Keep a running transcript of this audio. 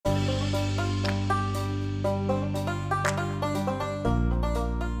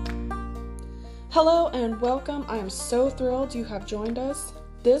Hello and welcome. I am so thrilled you have joined us.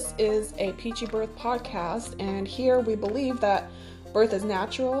 This is a Peachy Birth podcast, and here we believe that birth is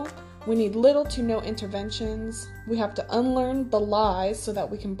natural. We need little to no interventions. We have to unlearn the lies so that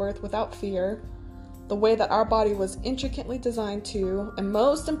we can birth without fear, the way that our body was intricately designed to, and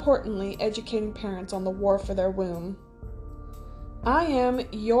most importantly, educating parents on the war for their womb. I am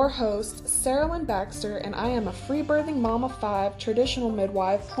your host, Sarah Lynn Baxter, and I am a free birthing mom of 5, traditional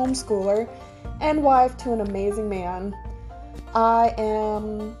midwife, homeschooler, and wife to an amazing man. I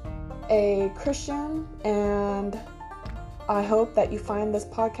am a Christian, and I hope that you find this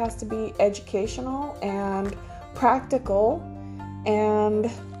podcast to be educational and practical,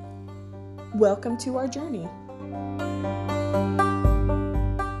 and welcome to our journey.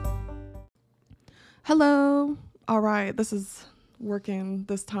 Hello. All right, this is working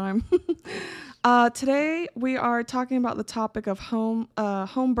this time. Today we are talking about the topic of home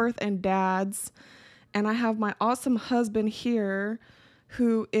birth and dads, and I have my awesome husband here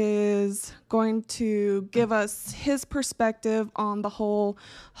who is going to give us his perspective on the whole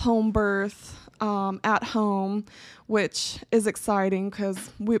home birth at home, which is exciting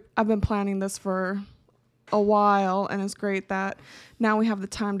because I've been planning this for a while, and it's great that now we have the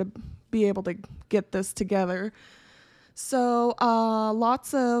time to be able to get this together. So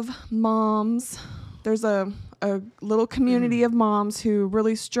lots of moms, there's a little community of moms who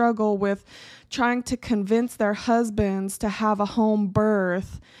really struggle with trying to convince their husbands to have a home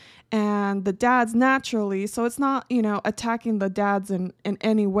birth, and the dads naturally. So it's not, attacking the dads in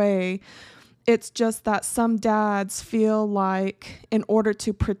any way. It's just that some dads feel like in order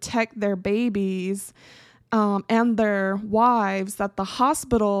to protect their babies and their wives, that the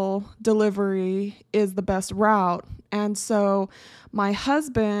hospital delivery is the best route. And so my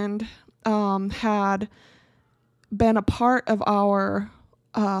husband had been a part of our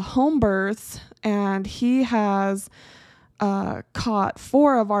home births, and he has caught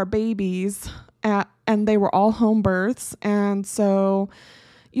 4 of our babies, and they were all home births. And so,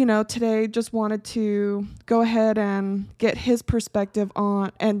 today just wanted to go ahead and get his perspective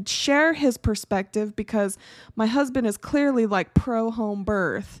on and share his perspective, because my husband is clearly like pro home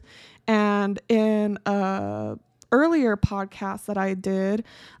birth. And in earlier podcast that I did,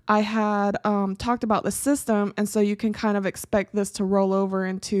 I had talked about the system, and so you can kind of expect this to roll over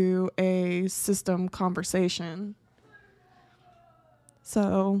into a system conversation.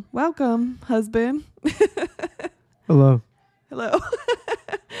 So, welcome, husband. Hello. Hello.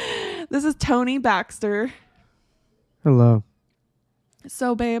 This is Tony Baxter. Hello.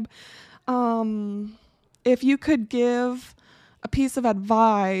 So, babe, if you could give a piece of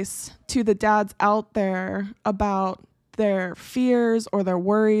advice to the dads out there about their fears or their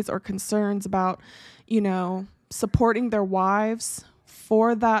worries or concerns about, supporting their wives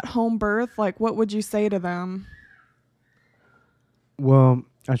for that home birth, like, what would you say to them? Well,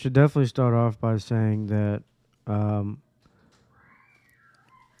 I should definitely start off by saying that,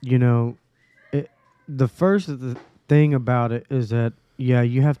 the first thing about it is that,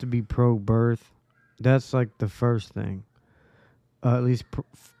 you have to be pro-birth. That's like the first thing. At least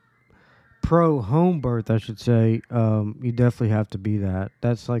pro-home birth, I should say. You definitely have to be that.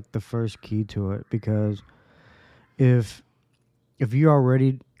 That's like the first key to it, because if you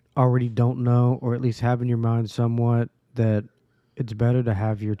already don't know, or at least have in your mind somewhat that it's better to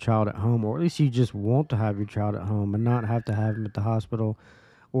have your child at home, or at least you just want to have your child at home and not have to have him at the hospital.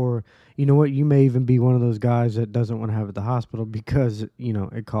 Or, you may even be one of those guys that doesn't want to have it at the hospital because,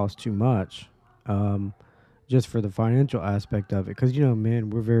 it costs too much, just for the financial aspect of it. Because, men,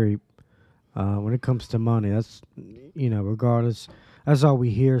 we're very, when it comes to money, that's, regardless, that's all we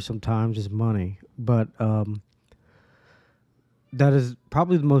hear sometimes is money. But that is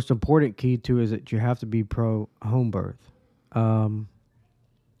probably the most important key to is that you have to be pro home birth. But,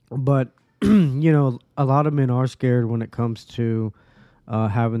 a lot of men are scared when it comes to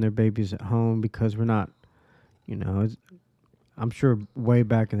having their babies at home, because we're not, I'm sure way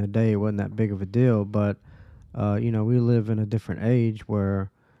back in the day it wasn't that big of a deal, but, we live in a different age where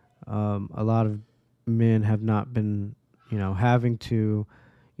a lot of men have not been, having to,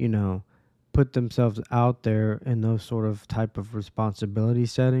 put themselves out there in those sort of type of responsibility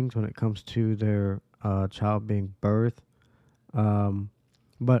settings when it comes to their child being birthed.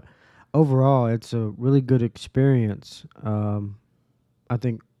 But overall, it's a really good experience. I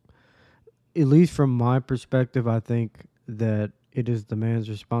think, at least from my perspective, I think that it is the man's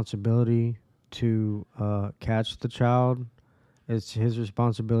responsibility to catch the child. It's his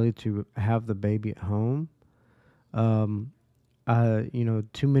responsibility to have the baby at home. Too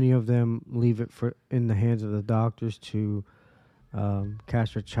many of them leave it in the hands of the doctors to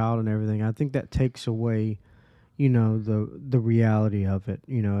cast their child and everything. I think that takes away, you know, the reality of it.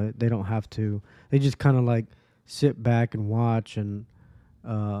 You know, they don't have to. They just kind of like sit back and watch, and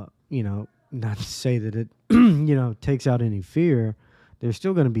you know, not to say that it, you know, takes out any fear. They're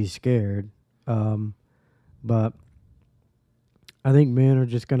still going to be scared, but I think men are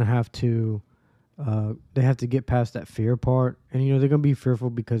just going to have to. They have to get past that fear part, and you know they're gonna be fearful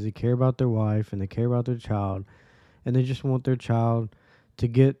because they care about their wife and they care about their child, and they just want their child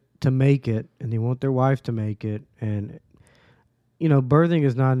to make it, and they want their wife to make it. And you know, birthing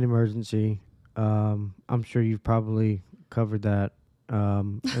is not an emergency. I'm sure you've probably covered that in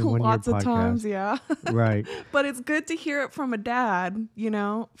one of your Lots of podcasts. times, yeah. Right. But it's good to hear it from a dad,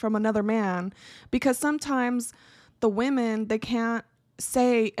 from another man, because sometimes the women, they can't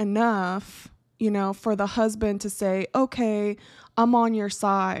say enough, for the husband to say, okay, I'm on your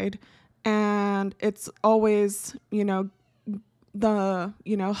side. And it's always,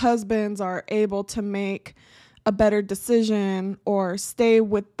 husbands are able to make a better decision or stay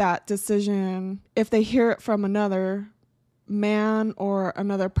with that decision if they hear it from another man or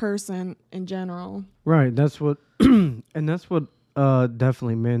another person in general. Right. That's what, and that's what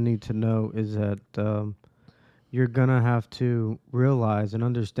definitely men need to know is that you're gonna have to realize and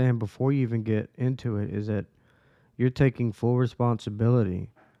understand before you even get into it is that you're taking full responsibility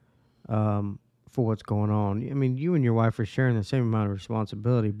for what's going on. I mean, you and your wife are sharing the same amount of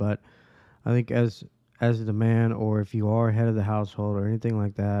responsibility, but I think as the man, or if you are head of the household or anything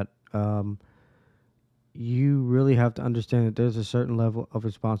like that, you really have to understand that there's a certain level of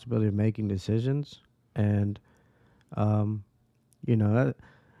responsibility of making decisions, and um, you know,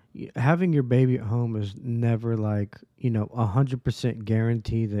 having your baby at home is never like 100%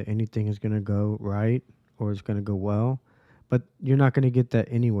 guarantee that anything is going to go right or is going to go well, but you're not going to get that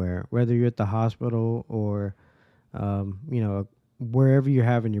anywhere, whether you're at the hospital or wherever you're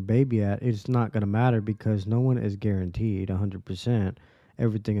having your baby at. It's not going to matter because no one is guaranteed 100%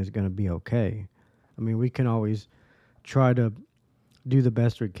 everything is going to be okay. I mean, we can always try to do the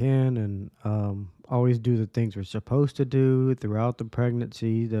best we can, and always do the things we're supposed to do throughout the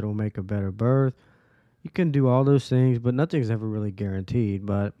pregnancy that'll make a better birth. You can do all those things, but nothing's ever really guaranteed.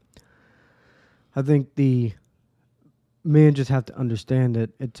 But I think the men just have to understand that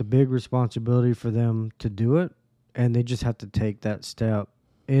it's a big responsibility for them to do it, and they just have to take that step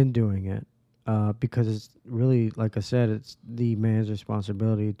in doing it. Because it's really, like I said, it's the man's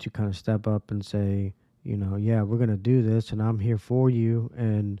responsibility to kind of step up and say, yeah, we're going to do this, and I'm here for you,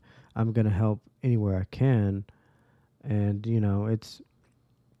 and I'm going to help anywhere I can. And, I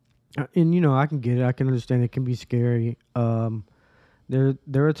can get it. I can understand it can be scary. There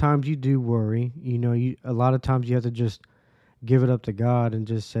are times you do worry. A lot of times you have to just give it up to God and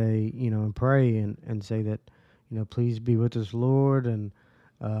just say, and pray and say that, please be with us, Lord, and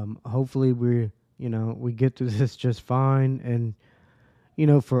hopefully we get through this just fine. And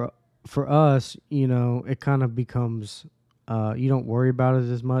for us, it kind of becomes you don't worry about it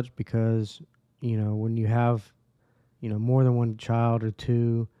as much because when you have more than one child or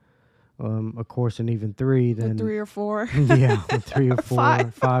two, of course, and even three, then 3 or 4. Yeah, with 3 or 4,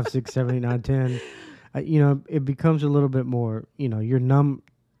 Five. 5, 6, 7, 8, 9, 10. It becomes a little bit more. You're numb.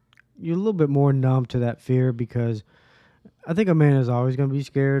 You're a little bit more numb to that fear because I think a man is always going to be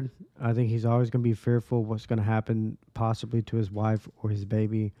scared. I think he's always going to be fearful of what's going to happen possibly to his wife or his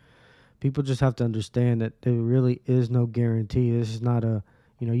baby. People just have to understand that there really is no guarantee. This is not a,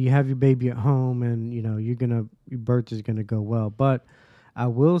 you have your baby at home and, your birth is going to go well. But I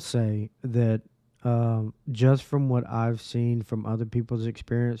will say that just from what I've seen from other people's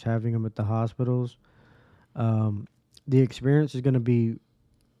experience having them at the hospitals, the experience is going to be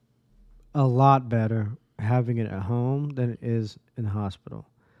a lot better having it at home than it is in the hospital,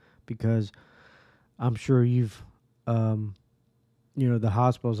 because I'm sure you've, the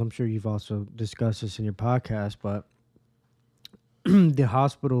hospitals, I'm sure you've also discussed this in your podcast, but the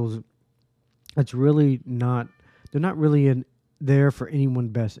hospitals, it's really not, they're not really there for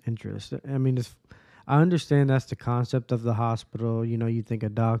anyone's best interest. I mean, I understand that's the concept of the hospital. You think a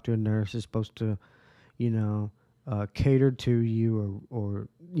doctor and nurse is supposed to, cater to you, or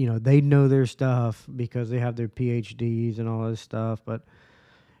they know their stuff because they have their PhDs and all this stuff. But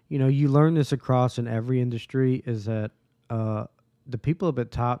you learn this across in every industry is that the people up at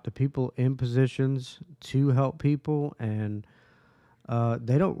top, the people in positions to help people, and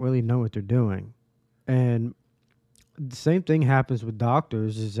they don't really know what they're doing. And the same thing happens with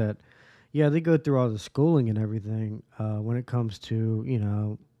doctors is that, yeah, they go through all the schooling and everything when it comes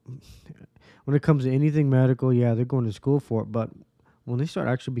to, when it comes to anything medical, yeah, they're going to school for it. But when they start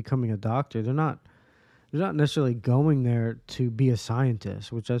actually becoming a doctor, they're not they're not necessarily going there to be a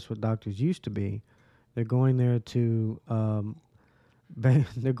scientist, which that's what doctors used to be. They're going there to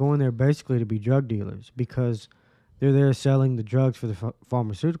they're going there basically to be drug dealers because they're there selling the drugs for the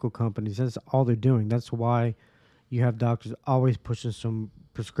pharmaceutical companies. That's all they're doing. That's why you have doctors always pushing some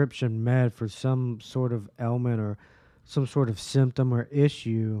prescription med for some sort of ailment or some sort of symptom or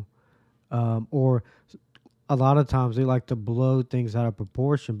issue, or a lot of times they like to blow things out of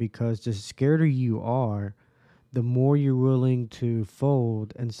proportion because the scareder you are, the more you're willing to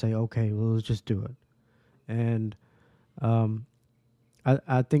fold and say, okay, well, let's just do it. And um,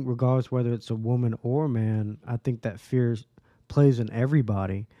 I think regardless whether it's a woman or a man, I think that fear plays in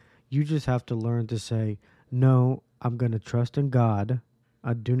everybody. You just have to learn to say, no, I'm going to trust in God.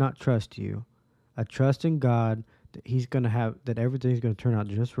 I do not trust you. I trust in God that He's going to have, that everything's going to turn out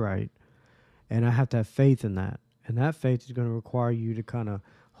just right. And I have to have faith in that. And that faith is going to require you to kind of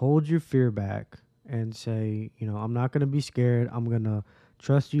hold your fear back and say, I'm not going to be scared. I'm going to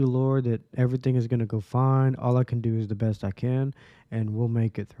trust you, Lord, that everything is going to go fine. All I can do is the best I can, and we'll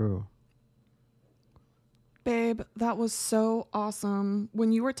make it through. Babe, that was so awesome.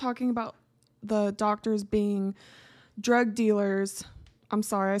 When you were talking about the doctors being drug dealers, I'm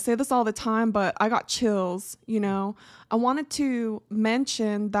sorry, I say this all the time, but I got chills, I wanted to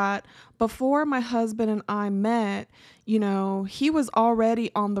mention that before my husband and I met, he was already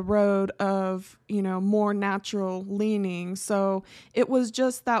on the road of, more natural leaning. So it was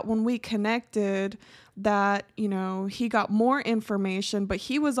just that when we connected that, he got more information, but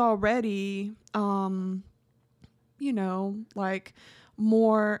he was already, like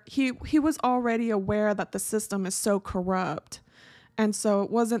more, he was already aware that the system is so corrupt. And so it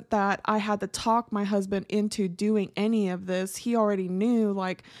wasn't that I had to talk my husband into doing any of this. He already knew,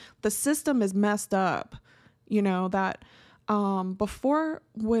 like, the system is messed up, that before,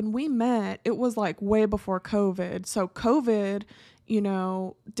 when we met, it was like way before COVID. So COVID,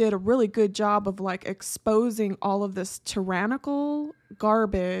 did a really good job of like exposing all of this tyrannical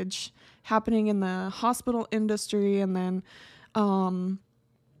garbage happening in the hospital industry. And then,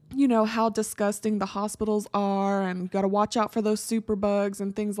 how disgusting the hospitals are, and you got to watch out for those superbugs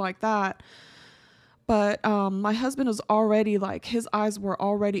and things like that. But my husband was already like, his eyes were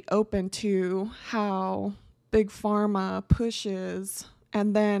already open to how big pharma pushes.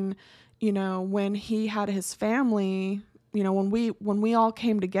 And then, when he had his family, when we all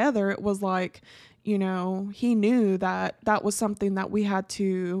came together, it was like, he knew that that was something that we had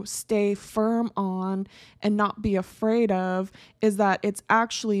to stay firm on and not be afraid of, is that it's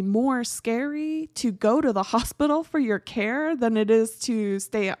actually more scary to go to the hospital for your care than it is to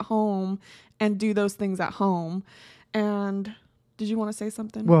stay at home and do those things at home. And did you want to say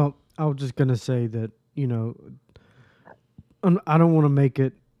something? Well, I was just going to say that, I don't want to make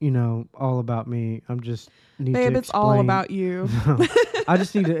it, all about me. I'm just need Babe, to it's all about you. No, I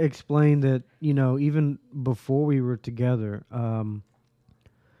just need to explain that, even before we were together, and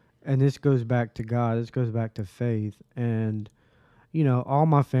this goes back to God, this goes back to faith. And, all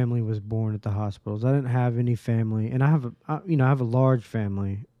my family was born at the hospitals. I didn't have any family, and I have a large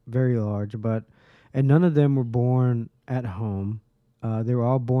family, very large, and none of them were born at home. They were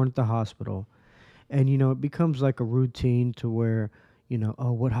all born at the hospital. And, it becomes like a routine to where,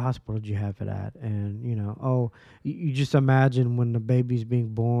 oh, what hospital did you have it at? And, oh, you just imagine when the baby's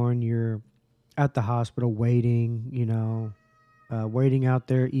being born, you're at the hospital waiting, waiting out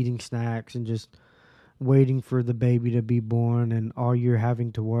there, eating snacks and just waiting for the baby to be born. And all you're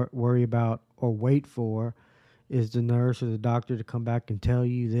having to worry about or wait for is the nurse or the doctor to come back and tell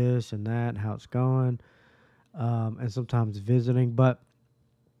you this and that and how it's going, and sometimes visiting. But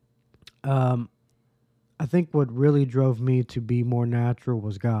I think what really drove me to be more natural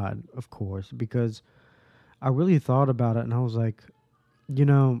was God, of course, because I really thought about it and I was like, you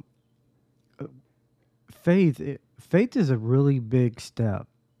know, faith is a really big step.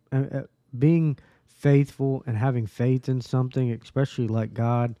 Being faithful and having faith in something, especially like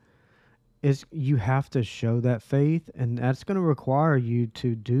God, is you have to show that faith, and that's going to require you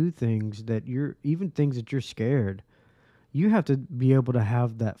to do things that even things that you're scared. You have to be able to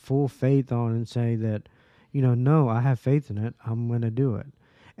have that full faith on and say that, no, I have faith in it. I'm going to do it.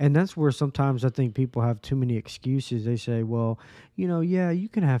 And that's where sometimes I think people have too many excuses. They say, well, yeah, you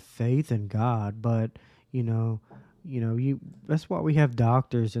can have faith in God, but, that's why we have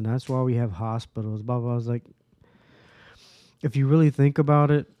doctors and that's why we have hospitals, blah, blah. I was like, if you really think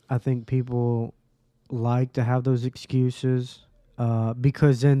about it, I think people like to have those excuses,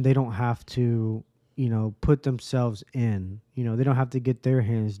 because then they don't have to, put themselves in. They don't have to get their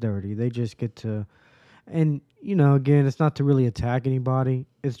hands dirty. They just get to, and, again, it's not to really attack anybody.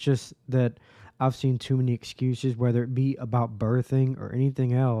 It's just that I've seen too many excuses, whether it be about birthing or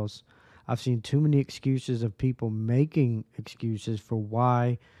anything else. I've seen too many excuses of people making excuses for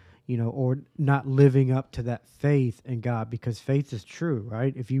why, or not living up to that faith in God, because faith is true,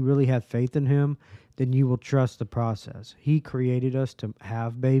 right? If you really have faith in Him, then you will trust the process. He created us to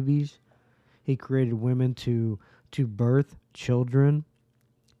have babies. He created women to birth children,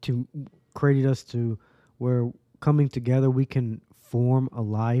 to created us to where coming together we can form a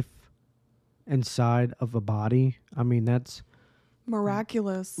life inside of a body. I mean, that's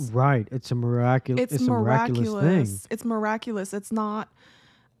Miraculous. right. It's a miraculous. It's It's a miraculous thing, miraculous. It's miraculous. It's not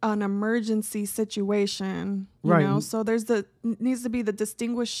an emergency situation, right? and- So there's needs to be the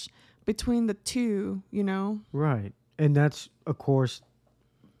distinguish between the two. Right, and that's of course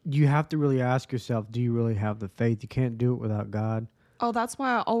you have to really ask yourself: do you really have the faith? You can't do it without God. Oh, that's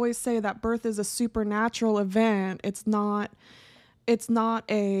why I always say that birth is a supernatural event. It's not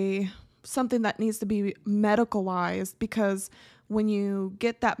a something that needs to be medicalized, because when you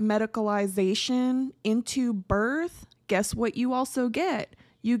get that medicalization into birth, guess what you also get?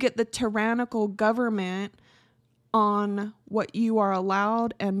 You get the tyrannical government on what you are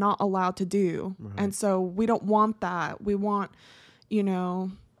allowed and not allowed to do. Right. And so we don't want that. We want,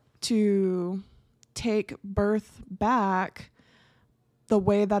 to take birth back the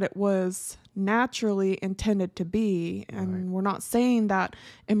way that it was naturally intended to be. And Right. we're not saying that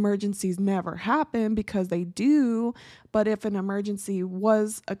emergencies never happen, because they do. But if an emergency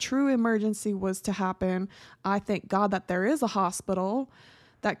was a true emergency was to happen, I thank God that there is a hospital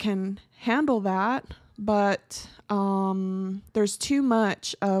that can handle that. But there's too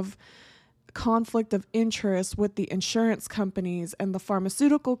much of conflict of interest with the insurance companies and the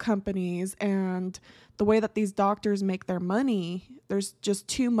pharmaceutical companies and the way that these doctors make their money. There's just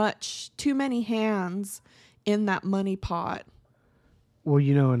too many hands in that money pot. Well,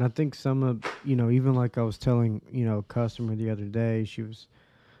 and I think some of, even like I was telling, a customer the other day, she was,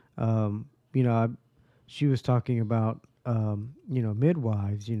 she was talking about,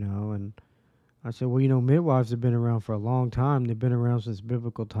 midwives, and I said, well, midwives have been around for a long time. They've been around since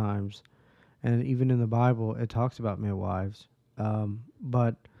biblical times. And even in the Bible, it talks about midwives.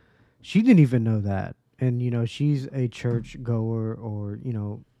 But she didn't even know that. And, she's a church goer, or,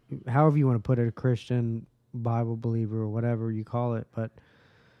 however you want to put it, a Christian Bible believer or whatever you call it. But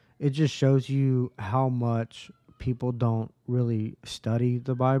it just shows you how much people don't really study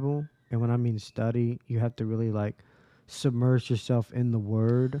the Bible. And when I mean study, you have to really submerge yourself in the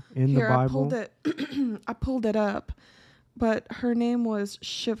Word, in the Bible. I pulled it up, but her name was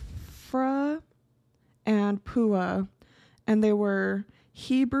Shifra and Pua, and they were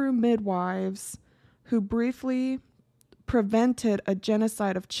Hebrew midwives who briefly prevented a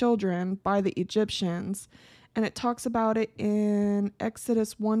genocide of children by the Egyptians. And it talks about it in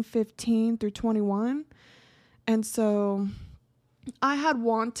Exodus 1:15 through 21. And so I had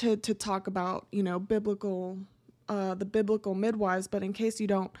wanted to talk about, the biblical midwives, but in case you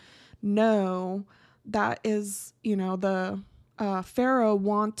don't know, that is, the Pharaoh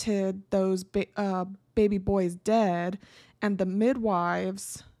wanted those baby boys dead, and the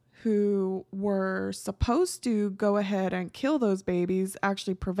midwives who were supposed to go ahead and kill those babies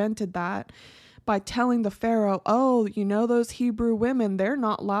actually prevented that by telling the Pharaoh, oh, those Hebrew women, they're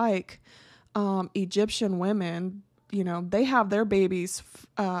not like Egyptian women. They have their babies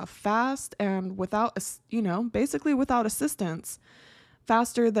fast and without, basically without assistance,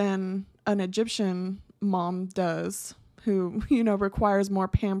 faster than an Egyptian mom does, who, requires more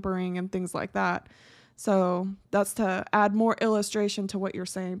pampering and things like that. So that's to add more illustration to what you're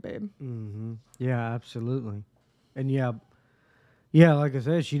saying, babe. Mm-hmm. Yeah, absolutely. And yeah, like I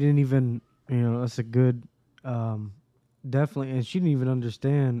said, she didn't even, that's a good, definitely. And she didn't even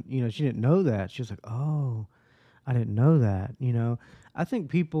understand, she didn't know that. She was like, oh, I didn't know that. I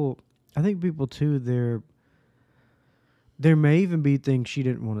think people too, there may even be things she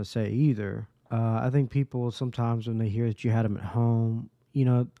didn't want to say either. I think people sometimes when they hear that you had them at home,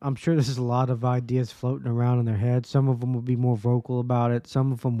 I'm sure there's a lot of ideas floating around in their head. Some of them will be more vocal about it.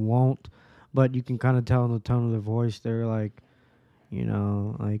 Some of them won't, but you can kind of tell in the tone of their voice. They're like,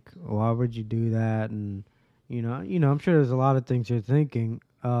 why would you do that? And, I'm sure there's a lot of things they're thinking.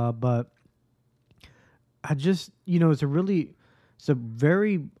 But I just, it's a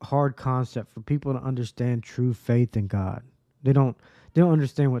very hard concept for people to understand true faith in God. They don't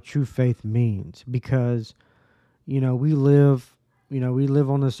understand what true faith means, because, we live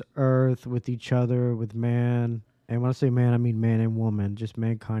on this earth with each other, with man. And when I say man, I mean man and woman, just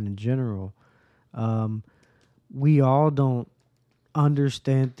mankind in general. We all don't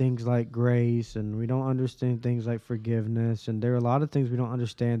understand things like grace, and we don't understand things like forgiveness. And there are a lot of things we don't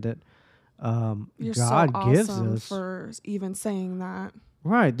understand that You're so God gives awesome us. for even saying that.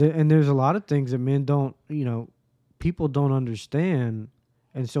 Right. And there's a lot of things that men don't, people don't understand.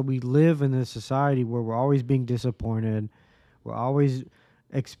 And so we live in this society where we're always being disappointed. We're always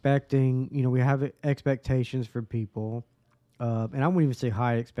expecting, we have expectations for people. And I wouldn't even say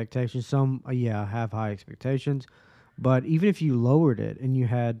high expectations. Some, have high expectations. But even if you lowered it and you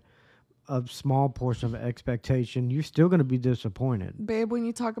had a small portion of expectation, you're still going to be disappointed. Babe, when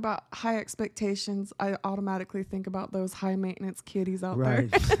you talk about high expectations, I automatically think about those high maintenance kitties out there.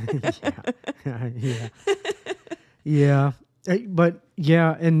 Yeah. Yeah. But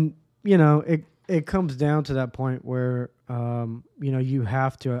yeah, and it comes down to that point where you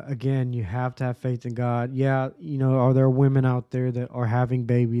have to have faith in God. Yeah, are there women out there that are having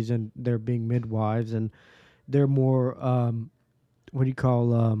babies and they're being midwives and they're more what do you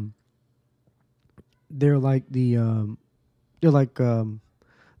call they're like the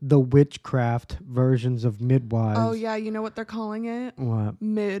witchcraft versions of midwives. Oh yeah, you know what they're calling it? What?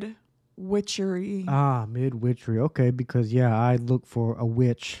 Mid-witchery. Mid-witchery. Okay, because I look for a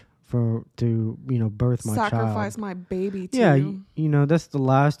witch to birth my child. Sacrifice my baby to. Yeah, that's the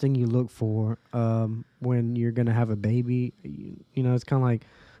last thing you look for when you're gonna have a baby. It's kind of like,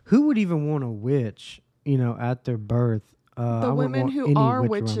 who would even want a witch at their birth? The women who are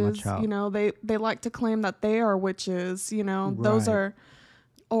witches, they like to claim that they are witches. Those are,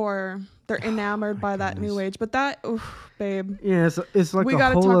 or they're enamored by that new age. But that, babe. Yeah, it's like we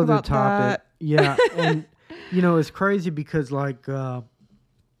a whole other topic. That. Yeah, and it's crazy because like.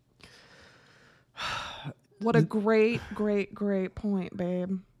 What a great point,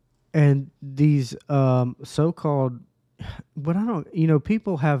 babe. And these so-called, but I don't,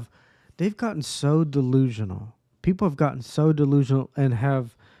 they've gotten so delusional. People have gotten so delusional and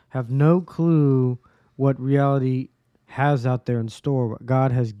have no clue what reality has out there in store, what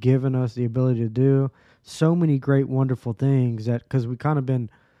God has given us the ability to do. So many great, wonderful things that, because we kind of been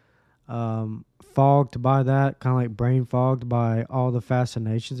fogged by that, kind of like brain fogged by all the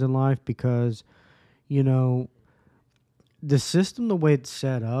fascinations in life because, the system, the way it's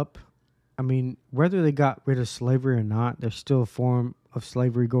set up, I mean, whether they got rid of slavery or not, there's still a form of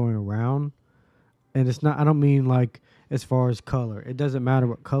slavery going around. And it's not, I don't mean like as far as color. It doesn't matter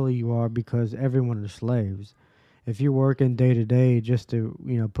what color you are because everyone is slaves. If you're working day to day just to,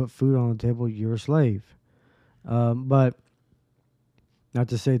 put food on the table, you're a slave. But not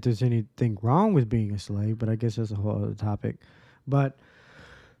to say that there's anything wrong with being a slave, but I guess that's a whole other topic. But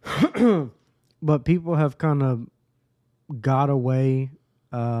but people have kind of got away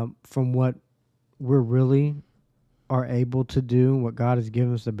from what we're really are able to do, what God has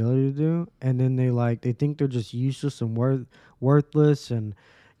given us the ability to do, and then they think they're just useless and worthless, and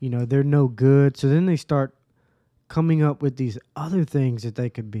they're no good. So then they start coming up with these other things that they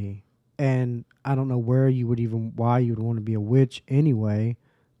could be, and I don't know why you would want to be a witch anyway,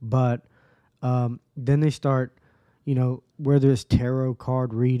 but then they start, whether it's tarot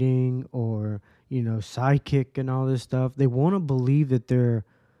card reading or psychic and all this stuff, they want to believe that they're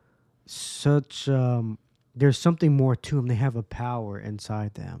such there's something more to them. They have a power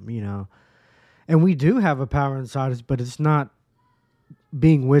inside them, and we do have a power inside us, but it's not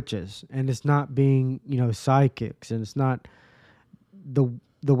being witches, and it's not being psychics, and it's not the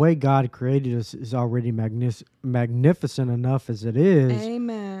way God created us is already magnificent enough as it is.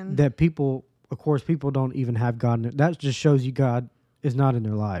 Amen. That people don't even have God that just shows you God is not in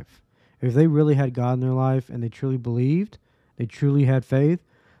their life. If they really had God in their life and they truly believed, they truly had faith,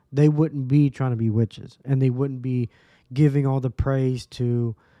 they wouldn't be trying to be witches, and they wouldn't be giving all the praise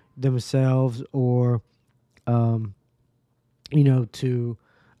to themselves or, to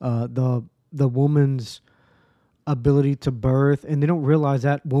the woman's ability to birth. And they don't realize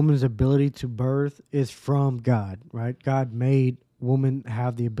that woman's ability to birth is from God, right? God made woman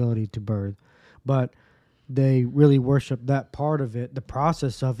have the ability to birth, but they really worship that part of it, the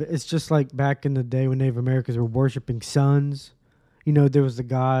process of it. It's just like back in the day when Native Americans were worshiping suns. There was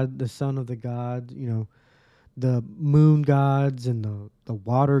the son of the gods, the moon gods and the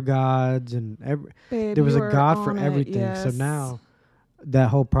water gods, and there was a god for everything. Yes. So now that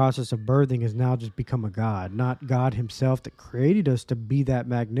whole process of birthing has now just become a god, not God himself that created us to be that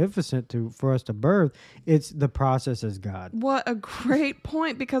magnificent for us to birth. It's the process as God. What a great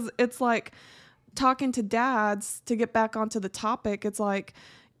point, because it's like talking to dads, to get back onto the topic, it's like,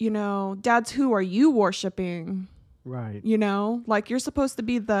 dads, who are you worshiping? Right. Like you're supposed to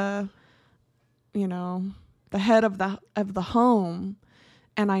be the head of the home.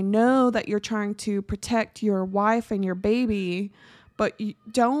 And I know that you're trying to protect your wife and your baby, but you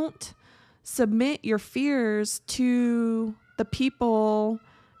don't submit your fears to the people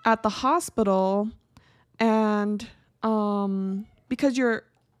at the hospital, and because you're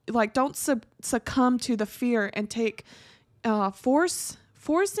like, don't succumb to the fear and take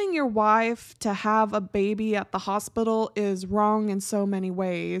forcing your wife to have a baby at the hospital is wrong in so many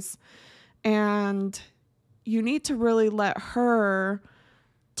ways. And you need to really let her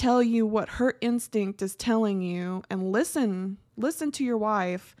tell you what her instinct is telling you, and listen to your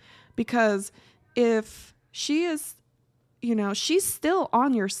wife, because if she is, she's still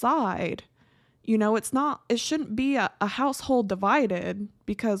on your side. It shouldn't be a household divided,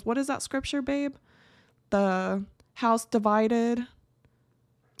 because what is that scripture, babe? The house divided.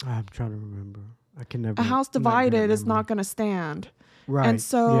 I'm trying to remember. I can never. A house divided is not going to stand. Right. And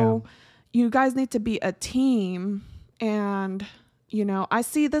so you guys need to be a team. And, I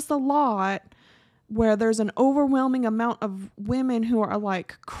see this a lot where there's an overwhelming amount of women who are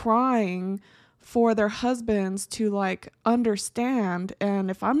like crying for their husbands to like understand. And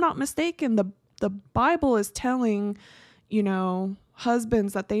if I'm not mistaken, the Bible is telling,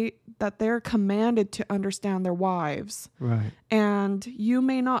 husbands that they're commanded to understand their wives. Right. And you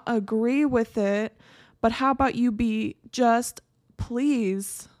may not agree with it, but how about you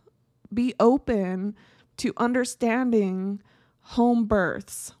please be open to understanding home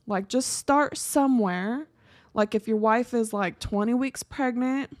births. Like, just start somewhere. Like, if your wife is like 20 weeks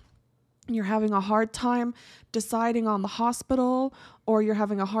pregnant, you're having a hard time deciding on the hospital, or you're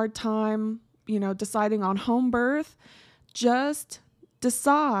having a hard time, deciding on home birth, just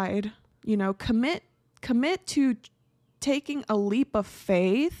decide, commit to taking a leap of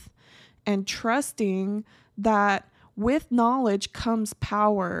faith and trusting that with knowledge comes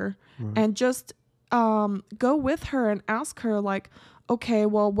power. Right. And just go with her and ask her, like, okay,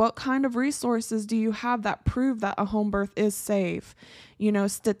 well, what kind of resources do you have that prove that a home birth is safe?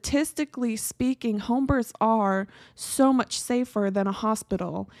 Statistically speaking, home births are so much safer than a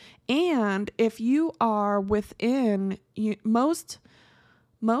hospital. And if you are within, most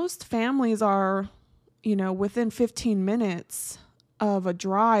families are, within 15 minutes of a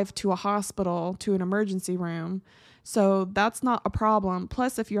drive to a hospital, to an emergency room. So that's not a problem.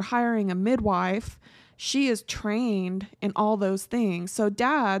 Plus, if you're hiring a midwife, she is trained in all those things. So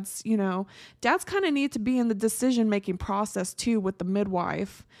dads kind of need to be in the decision-making process too with the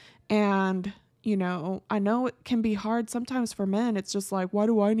midwife. And, I know it can be hard sometimes for men. It's just like, why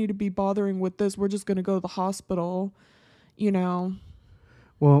do I need to be bothering with this? We're just going to go to the hospital,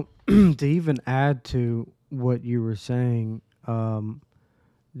 Well, to even add to what you were saying,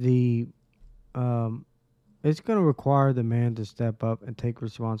 it's going to require the man to step up and take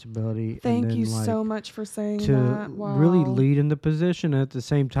responsibility. Thank and then, you so much for saying to that. Wow. really lead in the position. And at the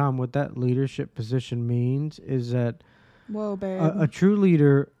same time, what that leadership position means is that whoa, babe. a true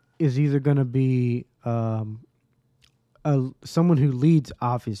leader is either going to be someone who leads,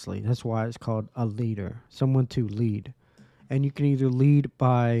 obviously. That's why it's called a leader, someone to lead. And you can either lead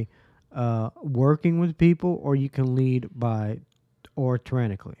by working with people, or you can lead by or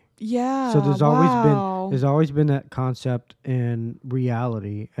tyrannically. Yeah. So there's always been that concept in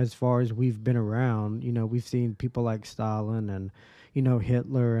reality. As far as we've been around, we've seen people like Stalin and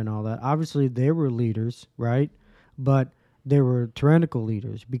Hitler and all that. Obviously they were leaders, right? But they were tyrannical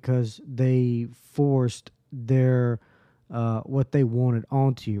leaders because they forced their what they wanted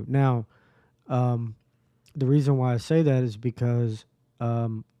onto you. Now, the reason why I say that is because a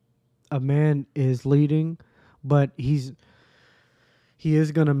man is leading, but he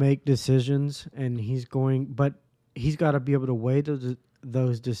is going to make decisions, and but he's got to be able to weigh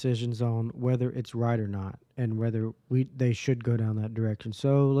those decisions on whether it's right or not, and whether they should go down that direction.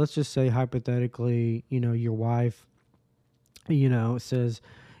 So let's just say hypothetically, your wife, says,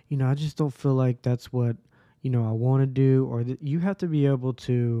 I just don't feel like that's what, I want to do, or you have to be able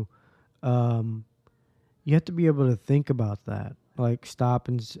to, think about that. Like, stop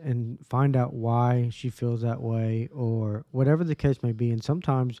and find out why she feels that way, or whatever the case may be. And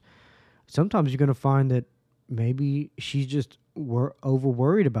sometimes you're going to find that maybe she's just over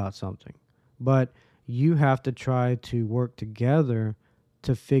worried about something, but you have to try to work together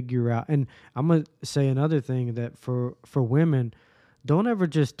to figure out. And I'm going to say another thing, that for women, don't ever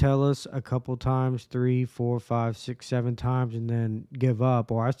just tell us a couple times, 3, 4, 5, 6, 7 times, and then give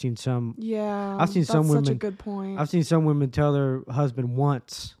up. Or I've seen some women. Such a good point. I've seen some women tell their husband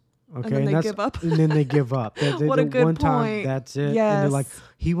once, okay, and then they give up. And then they give up. What a good one point. Time, that's it. Yes. And they're like,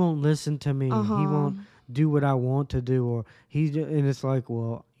 he won't listen to me. Uh-huh. He won't do what I want to do, or and it's like,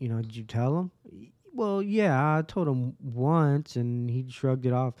 well, did you tell him? Well, yeah, I told him once, and he shrugged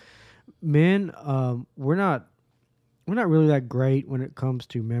it off. Men, we're not really that great when it comes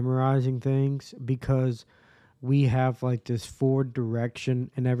to memorizing things, because we have like this forward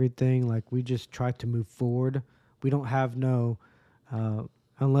direction and everything. Like we just try to move forward. We don't have no, uh,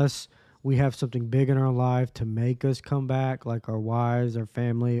 unless we have something big in our life to make us come back, like our wives, our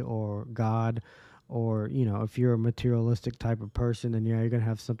family, or God, or if you're a materialistic type of person, then yeah, you're gonna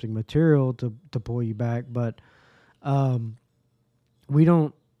have something material to pull you back. But um, we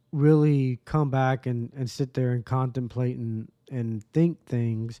don't really come back and sit there and contemplate and think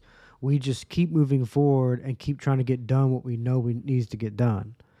things. We just keep moving forward and keep trying to get done what we know we needs to get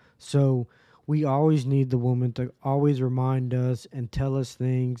done. So we always need the woman to always remind us and tell us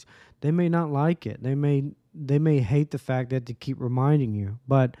things. They may not like it. They may hate the fact that they keep reminding you,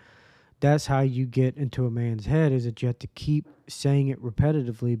 but that's how you get into a man's head, is that you have to keep saying it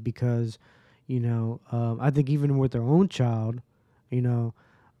repetitively because I think even with their own child, you know,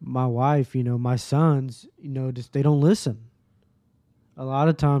 my wife, my sons, just they don't listen. A lot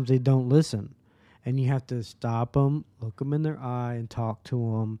of times they don't listen, and you have to stop them, look them in their eye, and talk to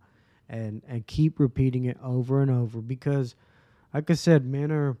them, and keep repeating it over and over because, like I said,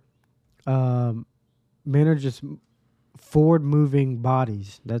 um, men are just forward moving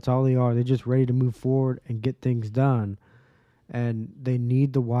bodies. That's all they are. They're just ready to move forward and get things done. And they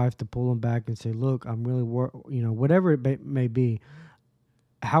need the wife to pull them back and say, "Look, I'm really, whatever it may be,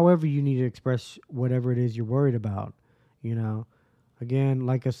 however you need to express whatever it is you're worried about, you know." Again,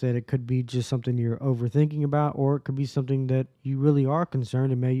 like I said, it could be just something you're overthinking about, or it could be something that you really are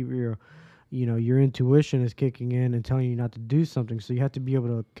concerned, and maybe your intuition is kicking in and telling you not to do something. So you have to be able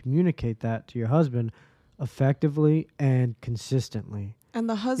to communicate that to your husband effectively and consistently And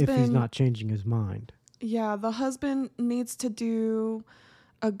the if he's husband, not changing his mind. yeah, the husband needs to do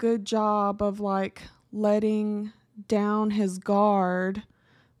a good job of like letting down his guard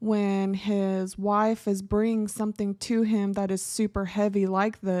when his wife is bringing something to him that is super heavy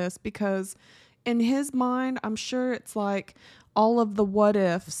like this, because in his mind, I'm sure it's like all of the what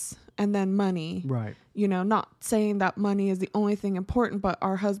ifs and then money. Right. Not saying that money is the only thing important, but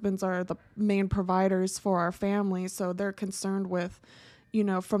our husbands are the main providers for our family. So they're concerned with,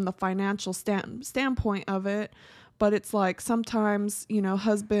 from the financial standpoint of it. But it's like sometimes,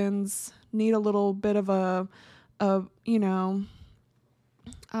 husbands need a little bit of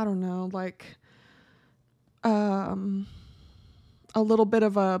I don't know, like a little bit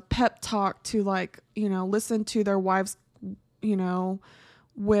of a pep talk to like, listen to their wives, you know,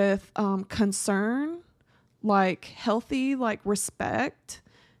 with concern, like healthy, like respect,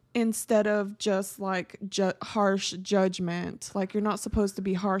 instead of just like harsh judgment. Like you're not supposed to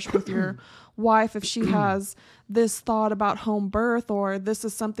be harsh with your wife if she has this thought about home birth, or this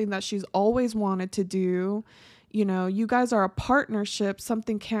is something that she's always wanted to do. You guys are a partnership.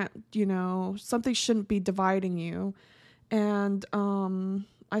 Something shouldn't be dividing you. And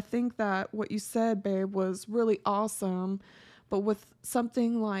I think that what you said, babe, was really awesome. But with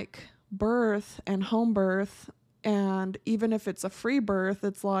something like birth and home birth, and even if it's a free birth,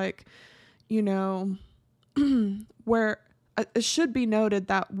 it's like, where it should be noted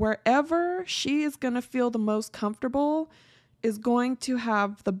that wherever she is going to feel the most comfortable is going to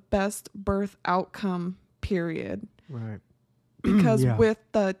have the best birth outcome, period. Right. Because Yeah. with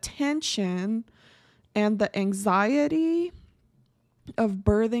the tension and the anxiety of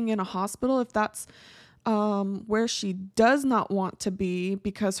birthing in a hospital, if that's where she does not want to be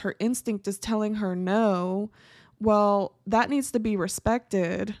because her instinct is telling her no, well, that needs to be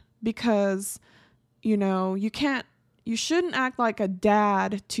respected. Because you shouldn't act like a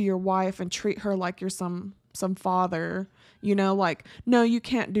dad to your wife and treat her like you're some father, like, no, you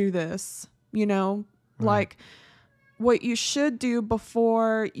can't do this, Right. like what you should do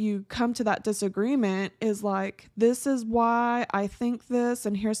before you come to that disagreement is like, this is why I think this,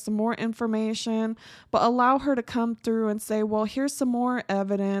 and here's some more information. But allow her to come through and say, well, here's some more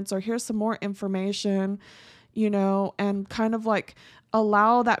evidence, or here's some more information, and kind of like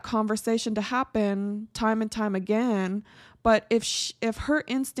allow that conversation to happen time and time again. But if her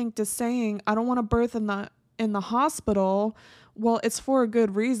instinct is saying, I don't want to birth in the hospital, well, it's for a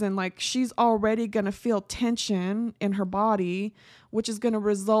good reason. Like, she's already going to feel tension in her body, which is going to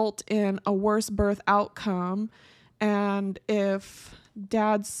result in a worse birth outcome. And if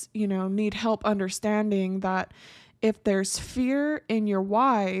dads, need help understanding that if there's fear in your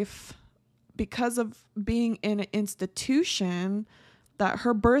wife because of being in an institution, that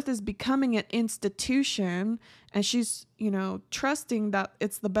her birth is becoming an institution, and she's, trusting that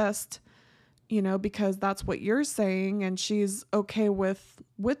it's the best, because that's what you're saying, and she's okay with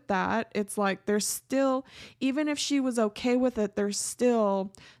that. It's like there's still, even if she was okay with it, there's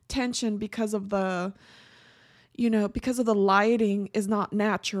still tension because of the, because of the lighting is not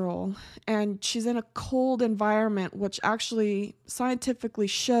natural, and she's in a cold environment, which actually scientifically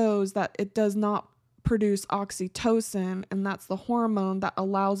shows that it does not produce oxytocin, and that's the hormone that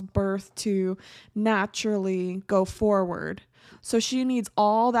allows birth to naturally go forward. So she needs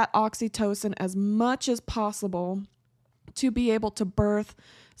all that oxytocin as much as possible to be able to birth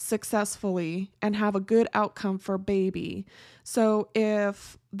successfully and have a good outcome for baby. So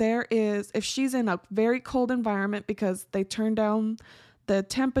if she's in a very cold environment because they turn down the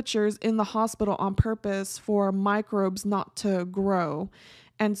temperatures in the hospital on purpose for microbes not to grow.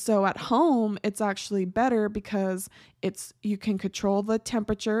 And so at home it's actually better because you can control the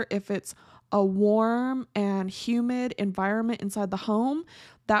temperature. If it's a warm and humid environment inside the home,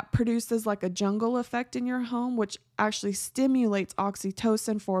 that produces like a jungle effect in your home, which actually stimulates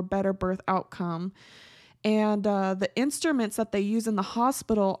oxytocin for a better birth outcome. And the instruments that they use in the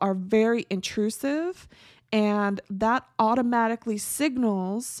hospital are very intrusive, and that automatically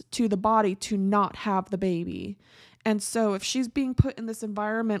signals to the body to not have the baby. And so if she's being put in this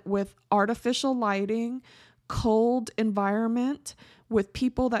environment with artificial lighting, cold environment, with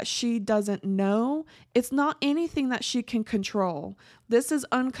people that she doesn't know, it's not anything that she can control. This is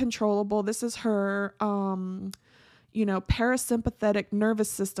uncontrollable. This is her parasympathetic nervous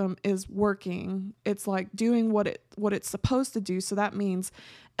system is working. It's like doing what it's supposed to do. So that means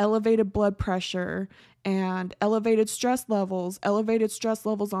elevated blood pressure and elevated stress levels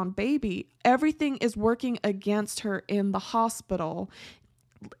on baby. Everything is working against her in the hospital.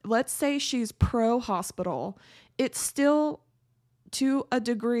 Let's say she's pro hospital. It's still to a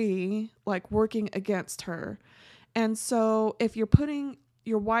degree like working against her. And so if you're putting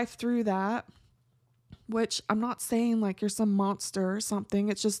your wife through that, which I'm not saying like you're some monster or something,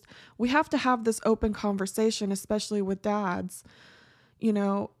 it's just we have to have this open conversation, especially with dads.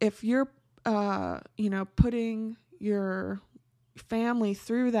 If you're putting your family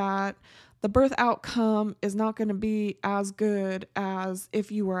through that, the birth outcome is not going to be as good as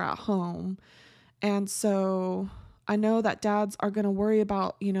if you were at home. And so I know that dads are going to worry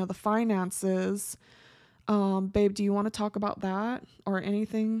about, the finances. Babe, do you want to talk about that or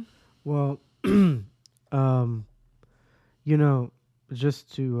anything? Well,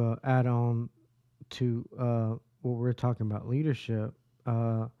 just to add on to what we're talking about leadership,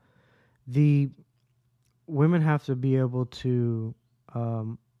 the women have to be able to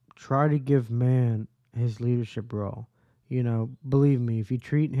try to give man his leadership role. Believe me, if you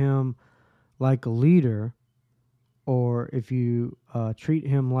treat him like a leader, or if you treat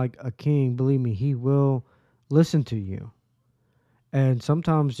him like a king, believe me, he will listen to you. And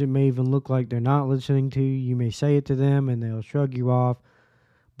sometimes it may even look like they're not listening to you. You may say it to them and they'll shrug you off.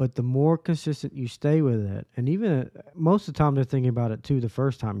 But the more consistent you stay with it, and even most of the time they're thinking about it too the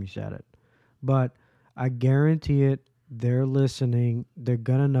first time you said it. But I guarantee it, they're listening. They're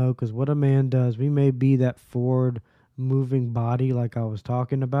going to know, because what a man does, we may be that forward moving body like I was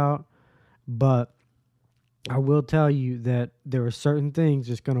talking about. But I will tell you that there are certain things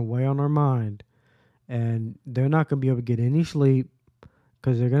that's going to weigh on our mind, and they're not going to be able to get any sleep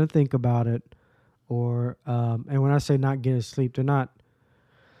because they're going to think about it. Or, and when I say not getting sleep,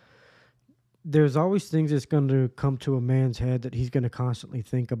 there's always things that's going to come to a man's head that he's going to constantly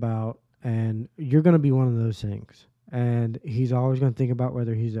think about, and you're going to be one of those things. And he's always going to think about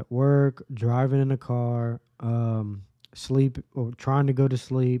whether he's at work, driving in a car, sleep, or trying to go to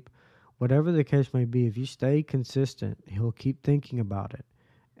sleep. Whatever the case may be, if you stay consistent, he'll keep thinking about it,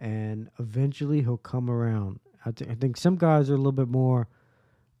 and eventually he'll come around. I think some guys are a little bit more,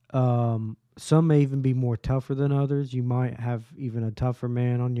 some may even be more tougher than others. You might have even a tougher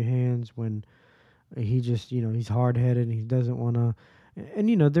man on your hands when he just, he's hard-headed and he doesn't want to.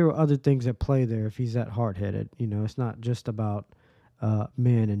 And, there are other things at play there if he's that hard-headed. It's not just about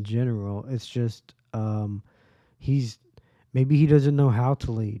men in general. It's just maybe he doesn't know how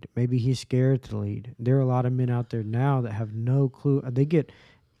to lead. Maybe he's scared to lead. There are a lot of men out there now that have no clue. They get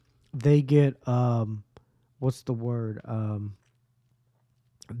what's the word?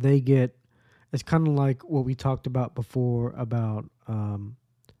 It's kind of like what we talked about before about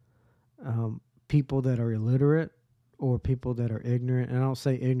people that are illiterate or people that are ignorant. And I don't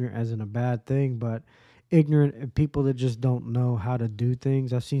say ignorant as in a bad thing, but ignorant people that just don't know how to do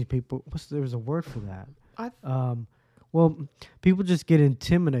things. I've seen people. There's a word for that. Well, people just get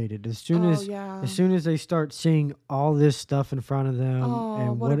intimidated as soon as they start seeing all this stuff in front of them. Oh,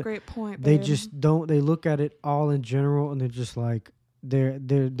 and what a great point, They babe. just don't. They look at it all in general, and they're just like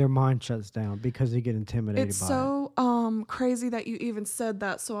their mind shuts down because they get intimidated. It's by so crazy that you even said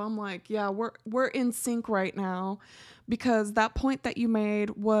that. So I'm like, yeah, we're in sync right now, because that point that you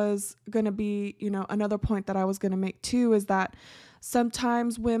made was going to be, another point that I was going to make too, is that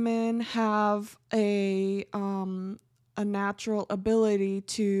sometimes women have a natural ability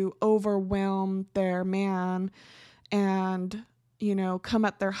to overwhelm their man and, come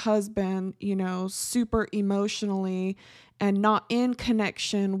at their husband, super emotionally and not in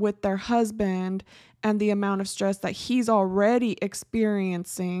connection with their husband and the amount of stress that he's already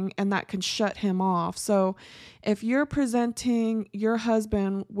experiencing, and that can shut him off. So if you're presenting your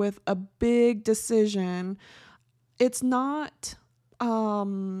husband with a big decision, it's not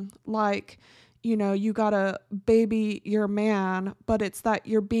like, you gotta baby your man, but it's that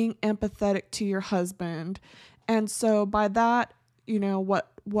you're being empathetic to your husband. And so by that,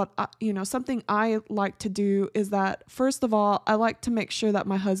 something I like to do is that, first of all, I like to make sure that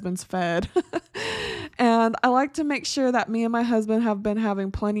my husband's fed. And I like to make sure that me and my husband have been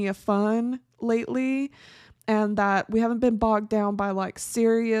having plenty of fun lately, and that we haven't been bogged down by like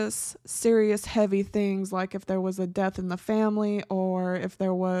serious heavy things, like if there was a death in the family, or if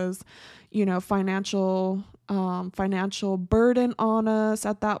there was, financial burden on us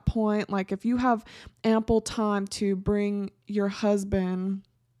at that point. Like if you have ample time to bring your husband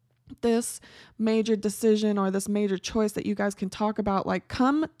this major decision or this major choice that you guys can talk about, like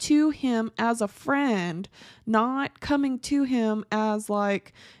come to him as a friend, not coming to him as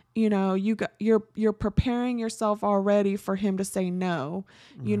like, you're preparing yourself already for him to say no.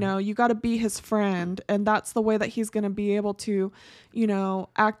 Right. You got to be his friend, and that's the way that he's going to be able to,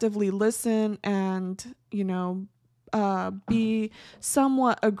 actively listen and, be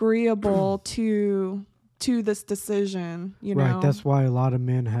somewhat agreeable to this decision, Right. That's why a lot of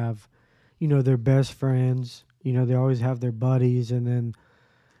men have, their best friends. They always have their buddies, and then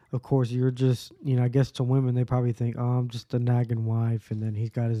of course you're just, I guess to women they probably think, oh, I'm just a nagging wife, and then he's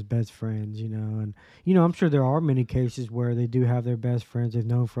got his best friends, and I'm sure there are many cases where they do have their best friends they've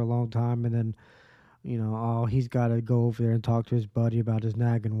known for a long time, and then oh, he's got to go over there and talk to his buddy about his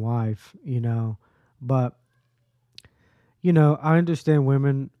nagging wife, but I understand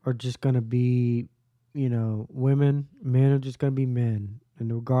women are just going to be, women, men are just going to be men.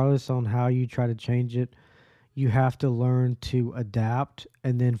 And regardless on how you try to change it, you have to learn to adapt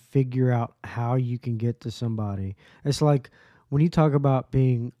and then figure out how you can get to somebody. It's like when you talk about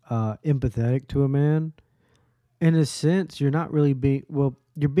being empathetic to a man, in a sense, you're not really being, well,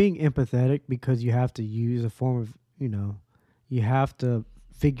 you're being empathetic because you have to use a form of, you have to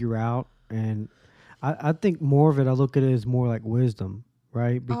figure out. And I think more of it, I look at it as more like wisdom,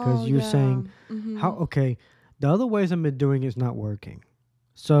 right? Because you're saying, okay, the other ways I've been doing it's not working.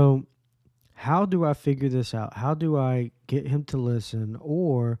 So how do I figure this out? How do I get him to listen?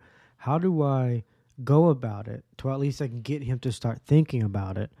 Or how do I go about it to at least I can get him to start thinking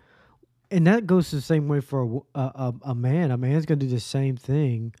about it? And that goes the same way for a man. A man's going to do the same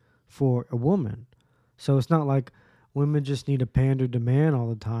thing for a woman. So it's not like women just need to pander to man all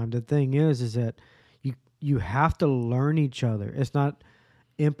the time. The thing is that you have to learn each other. It's not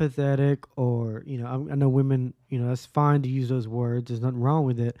empathetic or, I know women, that's fine to use those words. There's nothing wrong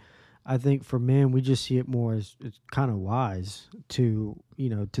with it. I think for men, we just see it more as it's kind of wise to,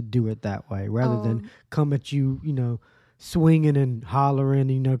 to do it that way rather than come at you, swinging and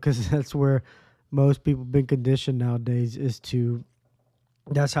hollering, because that's where most people have been conditioned nowadays is to,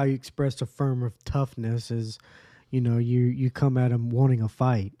 that's how you express a form of toughness is, you come at them wanting a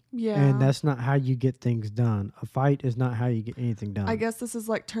fight. Yeah. And that's not how you get things done. A fight is not how you get anything done. I guess this is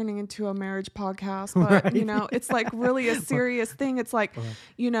like turning into a marriage podcast, but right. It's like really a serious thing. It's like,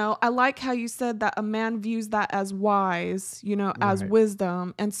 I like how you said that a man views that as wise, as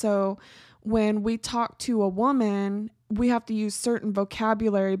wisdom. And so when we talk to a woman, we have to use certain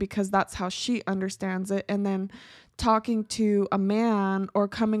vocabulary because that's how she understands it. And then talking to a man or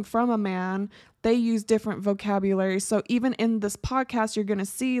coming from a man, they use different vocabulary. So even in this podcast, you're going to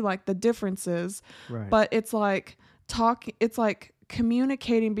see like the differences, but it's like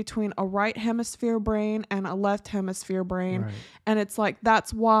communicating between a right hemisphere brain and a left hemisphere brain. And it's like,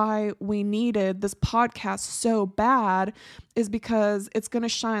 that's why we needed this podcast so bad, is because it's going to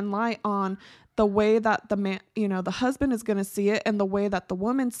shine light on the way that the man, the husband is going to see it and the way that the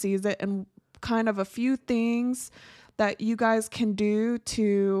woman sees it, and kind of a few things that you guys can do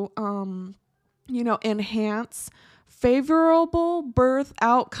to, enhance favorable birth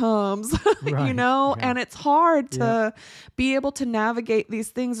outcomes, and it's hard to be able to navigate these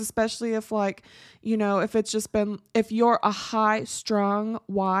things, especially if like, if it's just been, if you're a high strung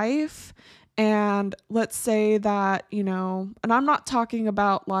wife, and let's say that, and I'm not talking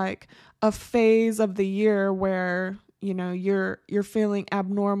about like a phase of the year where, you're feeling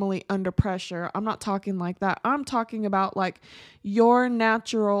abnormally under pressure. I'm not talking like that. I'm talking about like your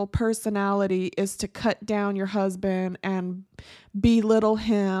natural personality is to cut down your husband and belittle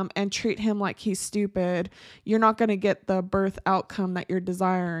him and treat him like he's stupid. You're not going to get the birth outcome that you're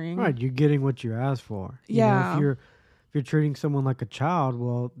desiring. Right, you're getting what you asked for. If Yeah. you're treating someone like a child,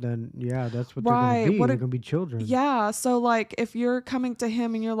 well, then yeah, that's what they're going to Right. be. They're going to be children. Yeah. So, like, if you're coming to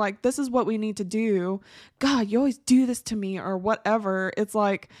him and you're like, this is what we need to do, God, you always do this to me, or whatever. It's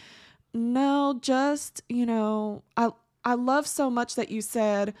like, no, just, I love so much that you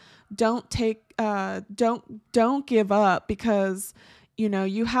said, don't give up, because,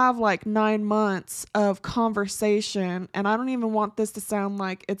 you have like 9 months of conversation. And I don't even want this to sound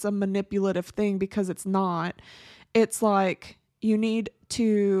like it's a manipulative thing, because it's not. It's like you need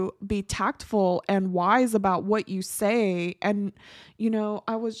to be tactful and wise about what you say. And,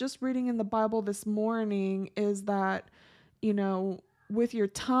 I was just reading in the Bible this morning is that, with your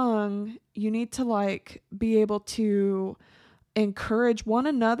tongue, you need to like be able to encourage one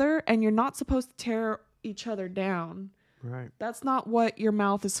another, and you're not supposed to tear each other down. Right. That's not what your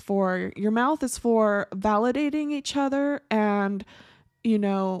mouth is for. Your mouth is for validating each other and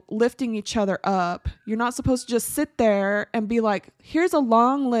lifting each other up. You're not supposed to just sit there and be like, here's a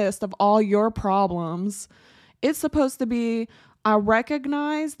long list of all your problems. It's supposed to be, I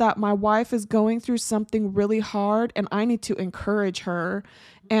recognize that my wife is going through something really hard and I need to encourage her.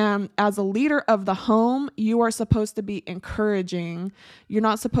 And as a leader of the home, you are supposed to be encouraging. You're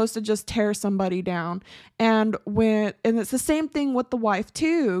not supposed to just tear somebody down. And it's the same thing with the wife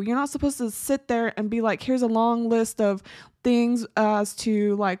too. You're not supposed to sit there and be like, here's a long list of things as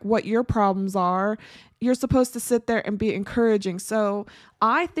to like what your problems are. You're supposed to sit there and be encouraging. So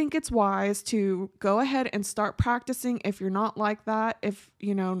I think it's wise to go ahead and start practicing if you're not like that. If,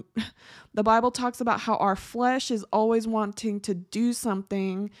 the Bible talks about how our flesh is always wanting to do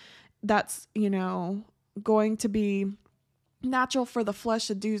something that's, going to be natural for the flesh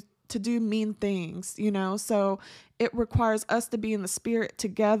to do mean things, so it requires us to be in the spirit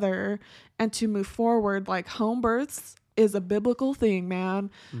together and to move forward. Like home births is a biblical thing,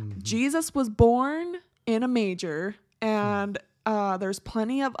 man. Mm-hmm. Jesus was born in a manger, and there's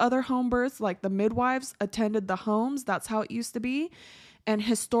plenty of other home births, like the midwives attended the homes. That's how it used to be. And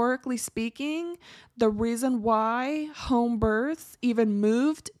historically speaking, the reason why home births even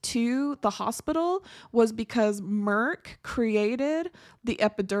moved to the hospital was because Merck created the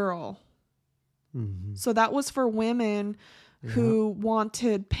epidural. Mm-hmm. So that was for women who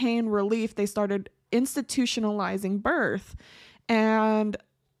wanted pain relief. They started institutionalizing birth. And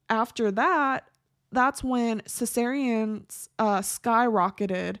after that, that's when cesareans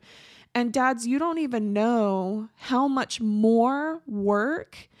skyrocketed. And dads, you don't even know how much more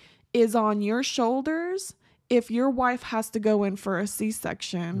work is on your shoulders if your wife has to go in for a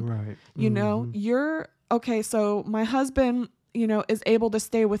C-section. Right. You're okay. So my husband, is able to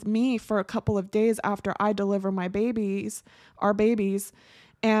stay with me for a couple of days after I deliver our babies.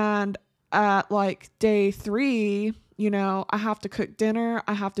 And at like day 3, I have to cook dinner.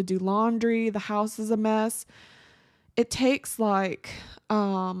 I have to do laundry. The house is a mess. It takes like,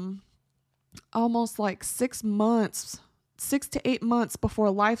 almost like 6 to 8 months before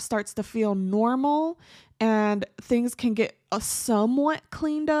life starts to feel normal and things can get somewhat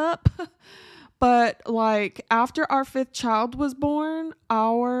cleaned up. But like after our 5th child was born,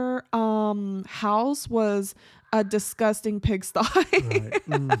 our house was a disgusting pigsty. Right.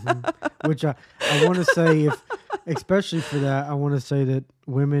 Mm-hmm. Which I want to say, especially for that, I want to say that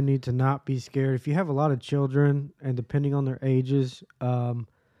women need to not be scared. If you have a lot of children, and depending on their ages,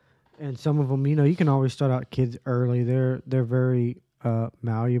 and some of them, you can always start out kids early. They're very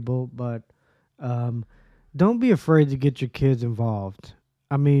malleable, but don't be afraid to get your kids involved.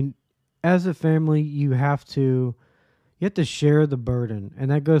 I mean, as a family, you have to share the burden, and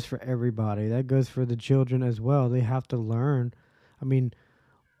that goes for everybody. That goes for the children as well. They have to learn. I mean,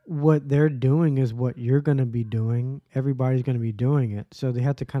 what they're doing is what you're going to be doing. Everybody's going to be doing it. So they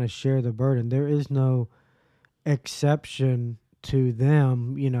have to kind of share the burden. There is no exception to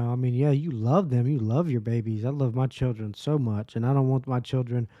them. I mean, yeah, you love them. You love your babies. I love my children so much, and I don't want my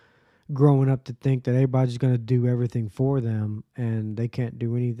children growing up to think that everybody's going to do everything for them and they can't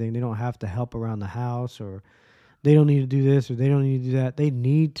do anything. They don't have to help around the house, or they don't need to do this, or they don't need to do that. They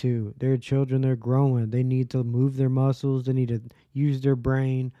need to. They're children. They're growing. They need to move their muscles. They need to use their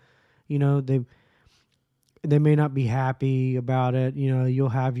brain. They may not be happy about it. You'll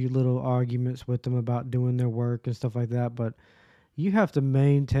have your little arguments with them about doing their work and stuff like that, but you have to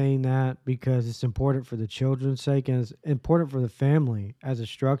maintain that because it's important for the children's sake, and it's important for the family as a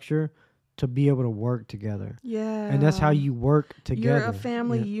structure to be able to work together. Yeah. And that's how you work together. You're a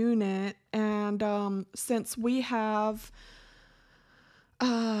family unit. And since we have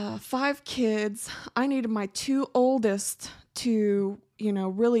 5 kids, I needed my 2 oldest to,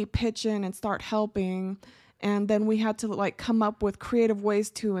 really pitch in and start helping. And then we had to like come up with creative ways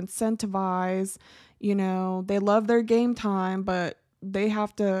to incentivize, they love their game time, but they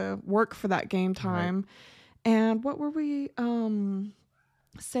have to work for that game time. Right. And what were we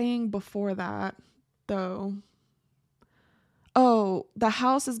saying before that, though? Oh, the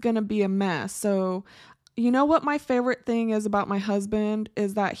house is going to be a mess. So, you know what my favorite thing is about my husband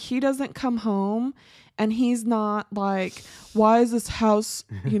is that he doesn't come home and he's not like, why is this house,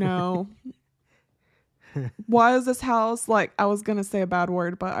 why is this house, like, I was going to say a bad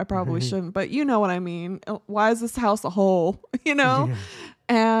word, but I probably shouldn't, but you know what I mean. Why is this house a hole, Yeah.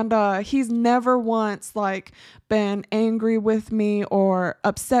 And he's never once like been angry with me or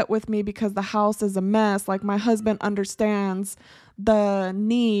upset with me because the house is a mess. Like, my husband understands the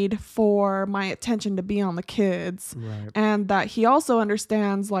need for my attention to be on the kids. Right. And that he also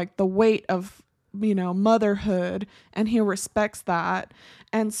understands like the weight of, motherhood, and he respects that.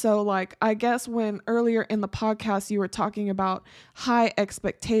 And so like, I guess when earlier in the podcast you were talking about high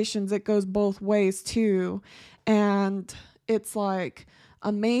expectations, it goes both ways too. And it's like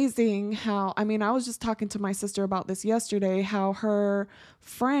amazing how, I was just talking to my sister about this yesterday, how her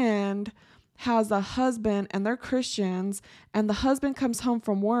friend has a husband and they're Christians, and the husband comes home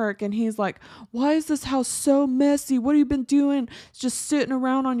from work and he's like, why is this house so messy? What have you been doing? Just sitting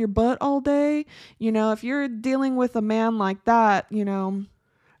around on your butt all day? If you're dealing with a man like that,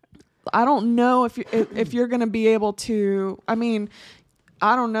 I don't know if you're going to be able to, I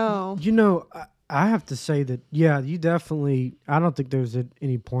don't know. I have to say that, yeah, you definitely, I don't think there's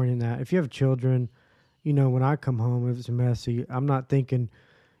any point in that. If you have children, when I come home, if it's messy, I'm not thinking,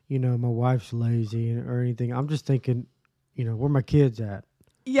 my wife's lazy or anything. I'm just thinking, where my kids at?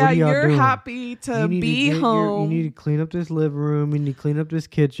 Yeah, you're doing? Happy to be home. You need to clean up this living room. You need to clean up this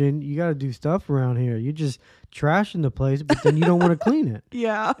kitchen. You got to do stuff around here. You're just trashing the place, but then you don't want to clean it.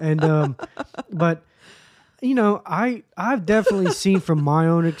 Yeah. And, but... I've definitely seen from my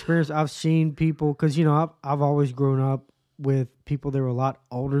own experience, I've seen people, because, I've always grown up with people that were a lot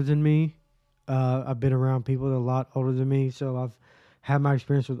older than me. I've been around people that are a lot older than me, so I've had my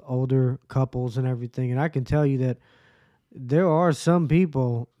experience with older couples and everything, and I can tell you that there are some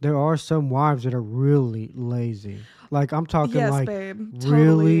wives that are really lazy. Like, I'm talking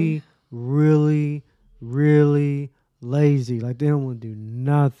really, really, really lazy. Like, they don't want to do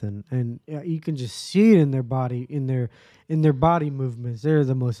nothing, and you can just see it in their body, in their body movements. They're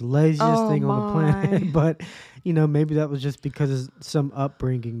the most laziest thing on the planet. But maybe that was just because of some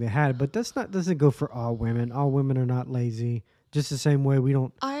upbringing they had, but doesn't go for all women. All women are not lazy. Just the same way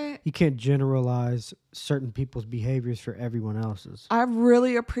you can't generalize certain people's behaviors for everyone else's. I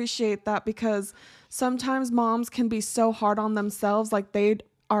really appreciate that, because sometimes moms can be so hard on themselves, like they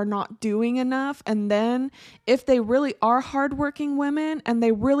are not doing enough. And then if they really are hardworking women and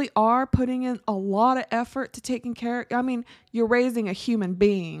they really are putting in a lot of effort to taking care, you're raising a human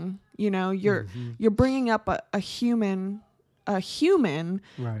being, you're bringing up a human.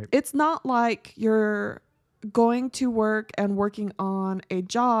 Right. It's not like you're going to work and working on a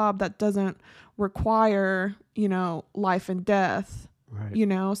job that doesn't require, life and death,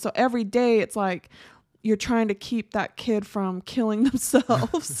 right. So every day it's like, you're trying to keep that kid from killing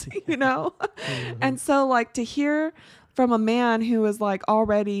themselves, Mm-hmm. And so like to hear from a man who is like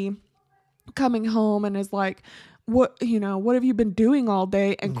already coming home and is like, what have you been doing all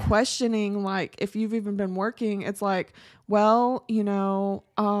day? And questioning like if you've even been working, it's like, well,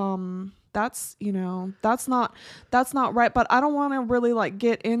 that's not right. But I don't want to really like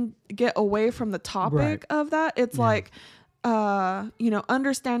get away from the topic right. of that. It's like,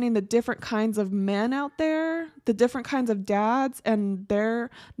 understanding the different kinds of men out there, the different kinds of dads, and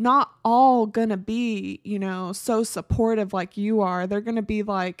they're not all gonna be, so supportive like you are. They're gonna be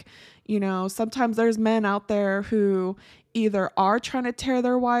like, sometimes there's men out there who either are trying to tear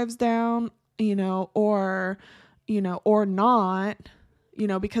their wives down, or not,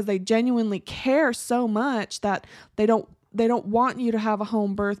 because they genuinely care so much that they don't want you to have a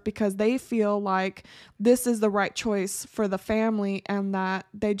home birth because they feel like this is the right choice for the family and that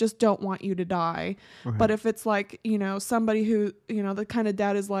they just don't want you to die. Right. But if it's like, somebody who, the kind of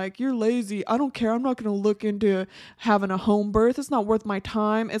dad is like, you're lazy, I don't care, I'm not going to look into having a home birth, it's not worth my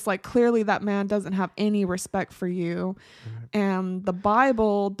time. It's like, clearly that man doesn't have any respect for you. Right. And the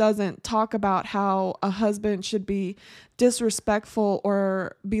Bible doesn't talk about how a husband should be disrespectful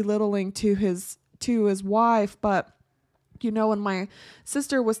or belittling to his wife. But when my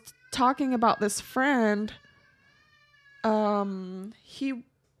sister was talking about this friend, I'll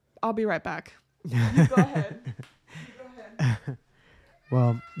be right back. You go ahead.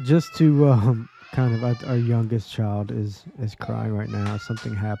 Well, just to kind of, our youngest child is crying right now.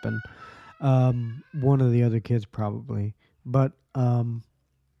 Something happened. One of the other kids probably, but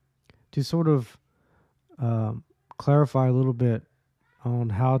to sort of clarify a little bit on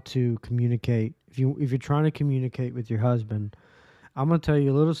how to communicate. If you're trying to communicate with your husband, I'm gonna tell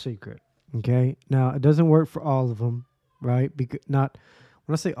you a little secret. Okay, now it doesn't work for all of them, right? Because not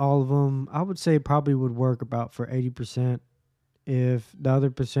when I say all of them, I would say it probably would work about for 80%. If the other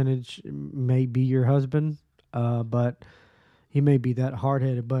percentage may be your husband, but he may be that hard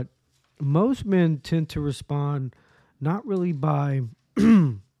headed. But most men tend to respond not really by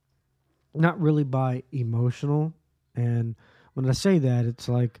not really by emotional. And when I say that, it's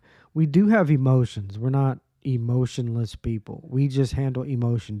like we do have emotions. We're not emotionless people. We just handle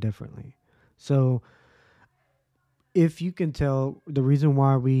emotion differently. So if you can tell, the reason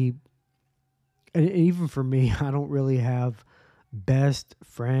why and even for me, I don't really have best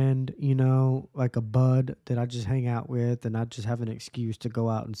friend, like a bud that I just hang out with and I just have an excuse to go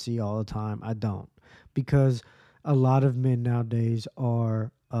out and see all the time. I don't, because a lot of men nowadays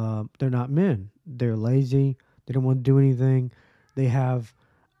are they're not men. They're lazy. They don't want to do anything. They have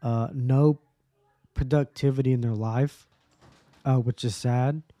no productivity in their life, which is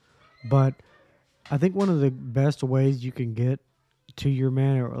sad. But I think one of the best ways you can get to your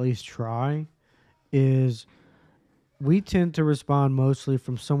man, or at least try, is we tend to respond mostly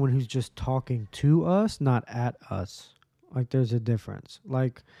from someone who's just talking to us, not at us. Like there's a difference.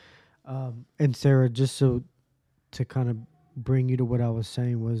 Like, and Sarah, just so to kind of bring you to what I was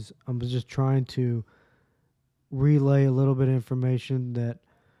saying I was just trying to relay a little bit of information that,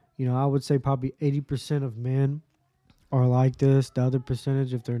 I would say probably 80% of men are like this. The other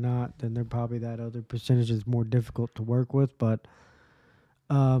percentage, if they're not, then they're probably that other percentage is more difficult to work with. But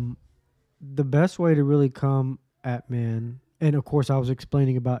the best way to really come at men, and of course I was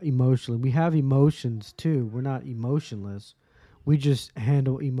explaining about emotionally, we have emotions too. We're not emotionless. We just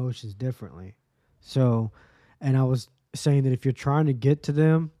handle emotions differently. So, and I was saying that if you're trying to get to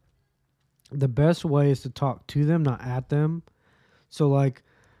them, the best way is to talk to them, not at them. So like,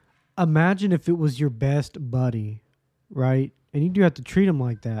 imagine if it was your best buddy, right? And you do have to treat him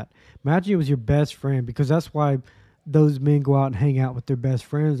like that. Imagine it was your best friend, because that's why those men go out and hang out with their best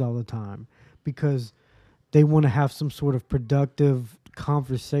friends all the time, because they want to have some sort of productive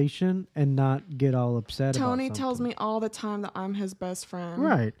conversation and not get all upset about something. Tony tells me all the time that I'm his best friend.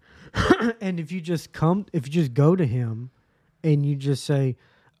 Right. And if you just go to him and you just say,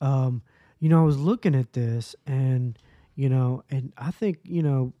 I was looking at this and I think,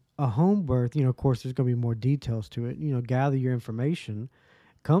 a home birth, of course there's going to be more details to it, gather your information,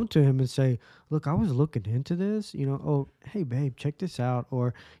 come to him and say, look, I was looking into this, oh, hey babe, check this out.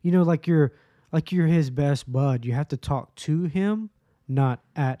 Or, like you're his best bud. You have to talk to him, not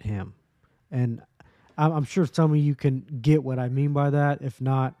at him. And I'm sure some of you can get what I mean by that. If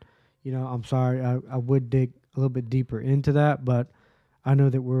not, I'm sorry. I would dig a little bit deeper into that, but I know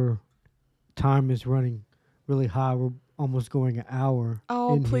that time is running really high. We're almost going an hour.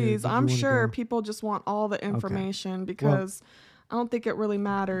 Oh, please. I'm sure people just want all the information because I don't think it really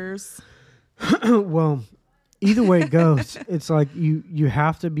matters. Well, either way it goes, it's like you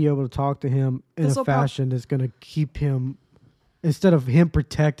have to be able to talk to him in a fashion that's going to keep him, instead of him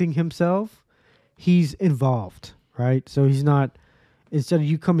protecting himself, he's involved, right? So he's not, instead of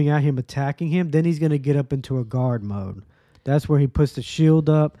you coming at him, attacking him, then he's going to get up into a guard mode. That's where he puts the shield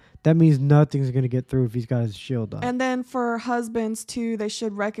up. That means nothing's going to get through if he's got his shield up. And then for husbands too, they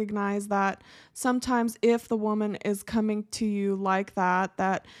should recognize that sometimes if the woman is coming to you like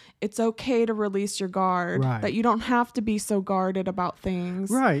that it's okay to release your guard. Right. That you don't have to be so guarded about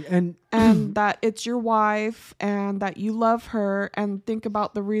things. Right. And that it's your wife and that you love her, and think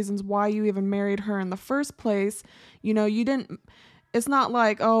about the reasons why you even married her in the first place. It's not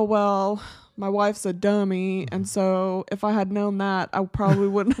like, oh, well, my wife's a dummy, and so if I had known that, I probably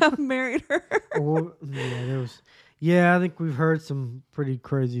wouldn't have married her. Well, I think we've heard some pretty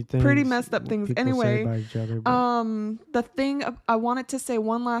crazy things. Pretty messed up things. Anyway, say about each other, the thing I wanted to say,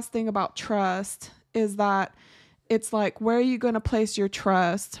 one last thing about trust, is that it's like, where are you going to place your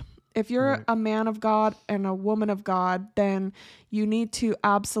trust? If you're a man of God and a woman of God, then you need to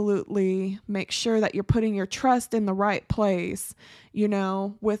absolutely make sure that you're putting your trust in the right place.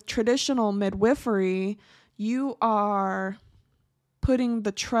 With traditional midwifery, you are putting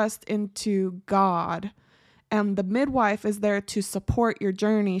the trust into God, and the midwife is there to support your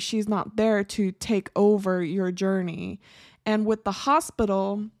journey. She's not there to take over your journey. And with the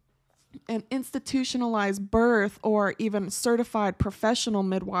hospital, and institutionalized birth or even certified professional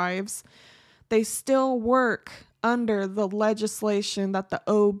midwives, they still work under the legislation that the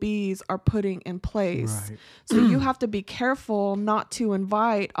OBs are putting in place. Right. So you have to be careful not to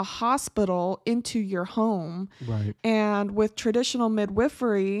invite a hospital into your home. Right. And with traditional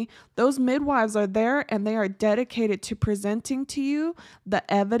midwifery, those midwives are there and they are dedicated to presenting to you the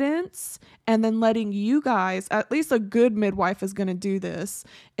evidence and then letting you guys, at least a good midwife is going to do this,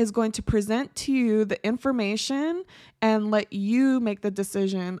 is going to present to you the information and let you make the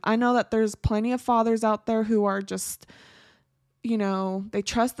decision. I know that there's plenty of fathers out there who are just, they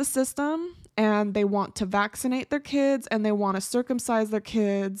trust the system and they want to vaccinate their kids and they want to circumcise their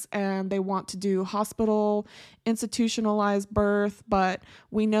kids and they want to do hospital institutionalized birth. But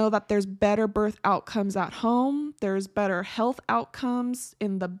we know that there's better birth outcomes at home. There's better health outcomes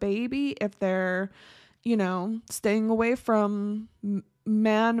in the baby if they're, staying away from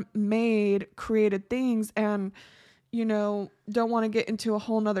man-made created things. And don't want to get into a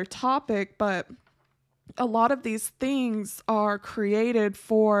whole nother topic, but a lot of these things are created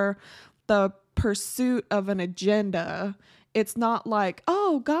for the pursuit of an agenda. It's not like,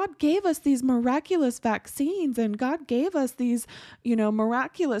 oh, God gave us these miraculous vaccines and God gave us these,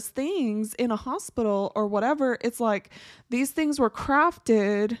 miraculous things in a hospital or whatever. It's like these things were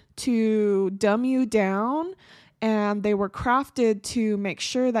crafted to dumb you down, and they were crafted to make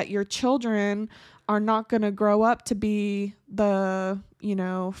sure that your children are not going to grow up to be the,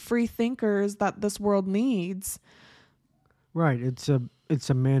 free thinkers that this world needs. Right. It's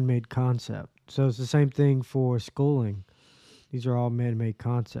a man-made concept. So it's the same thing for schooling. These are all man-made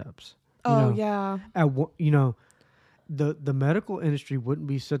concepts. Yeah. The medical industry wouldn't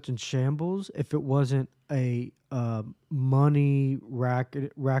be such in shambles if it wasn't a money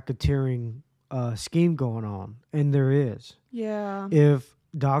racketeering scheme going on, and there is. Yeah. If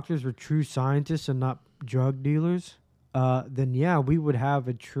doctors were true scientists and not drug dealers, then yeah, we would have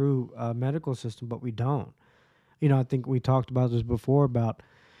a true medical system, but we don't. I think we talked about this before about,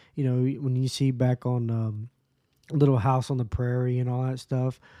 when you see back on Little House on the Prairie and all that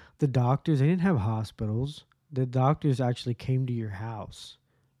stuff, the doctors, they didn't have hospitals. The doctors actually came to your house,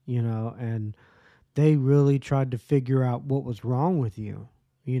 and they really tried to figure out what was wrong with you,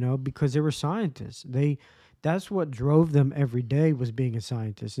 because they were scientists. That's what drove them every day, was being a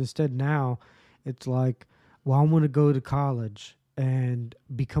scientist. Instead, now it's like, well, I want to go to college and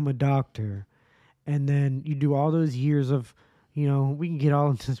become a doctor. And then you do all those years of, we can get all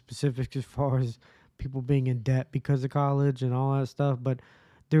into specifics as far as people being in debt because of college and all that stuff. But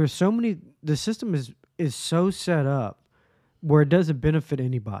there are so many, the system is so set up where it doesn't benefit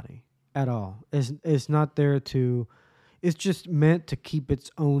anybody at all. It's not there to, it's just meant to keep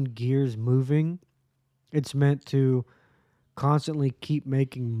its own gears moving. It's meant to constantly keep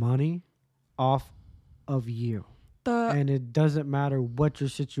making money off of you. And it doesn't matter what your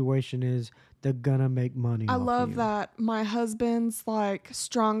situation is, they're gonna make money off I love of you. that my husband's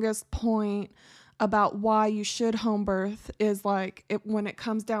strongest point about why you should home birth is when it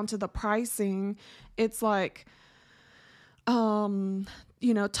comes down to the pricing, it's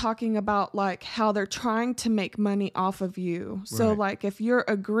talking about how they're trying to make money off of you. So Right. if you're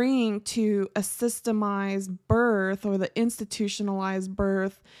agreeing to a systemized birth or the institutionalized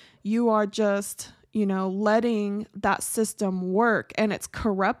birth, you are just, letting that system work, and it's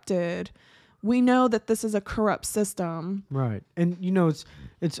corrupted. We know that this is a corrupt system. Right. And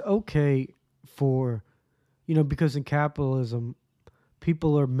it's okay for because in capitalism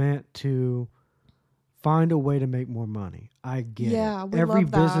people are meant to find a way to make more money. I get Yeah, it. we Every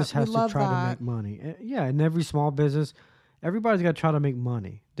love that. business has We to love try to that. make money. Yeah, in every small business, everybody's got to try to make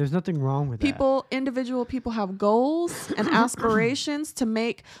money. There's nothing wrong with that. Individual people have goals and aspirations to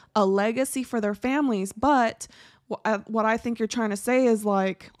make a legacy for their families. But what I think you're trying to say is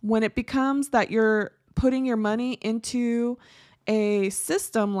when it becomes that you're putting your money into a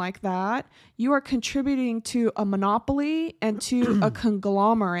system like that, you are contributing to a monopoly and to a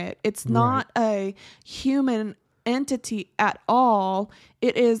conglomerate. It's not a human entity at all.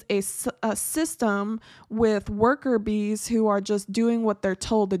 It is a system with worker bees who are just doing what they're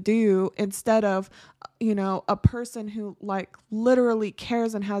told to do, instead of a person who literally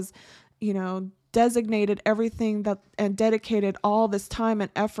cares and has designated everything and dedicated all this time and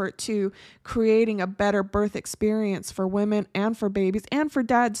effort to creating a better birth experience for women and for babies and for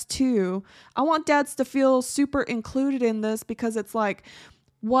dads too. I want dads to feel super included in this, because it's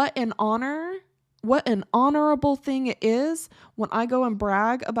what an honor what an honorable thing it is when I go and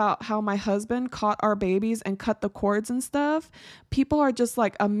brag about how my husband caught our babies and cut the cords and stuff. People are just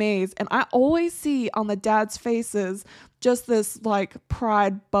like amazed. And I always see on the dads' faces just this like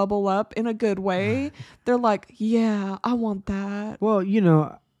pride bubble up in a good way. They're like, yeah, I want that. Well,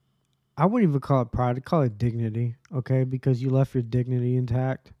 I wouldn't even call it pride. I'd call it dignity, okay? Because you left your dignity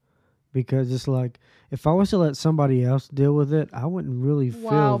intact. Because it's like, if I was to let somebody else deal with it, I wouldn't really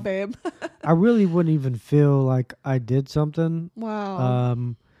Wow, feel. babe. I really wouldn't even feel like I did something. Wow.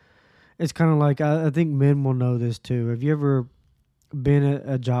 It's kind of like, I think men will know this too. Have you ever been at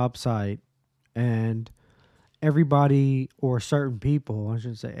a job site and everybody, or certain people, I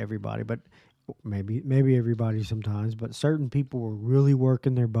shouldn't say everybody, but maybe everybody sometimes, but certain people were really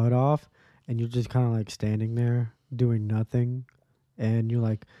working their butt off, and you're just kind of like standing there doing nothing, and you're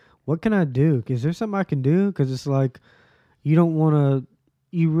like, what can I do? Is there something I can do? Because it's like, you don't want to,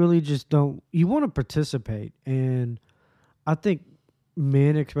 you really just don't, you want to participate. And I think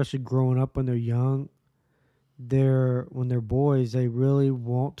men, especially growing up when they're young, when they're boys, they really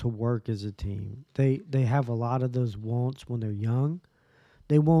want to work as a team. They have a lot of those wants when they're young.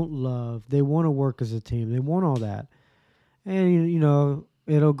 They want love. They want to work as a team. They want all that. And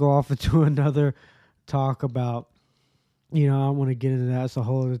it'll go off into another talk about, I don't want to get into that. It's a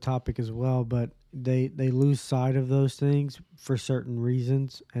whole other topic as well, but they lose sight of those things for certain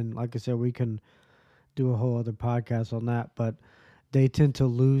reasons. And like I said, we can do a whole other podcast on that, but they tend to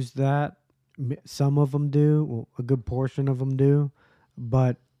lose that. Some of them do, well, a good portion of them do,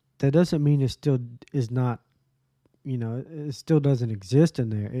 but that doesn't mean it still is not, it still doesn't exist in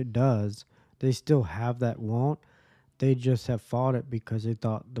there. It does. They still have that want. They just have fought it because they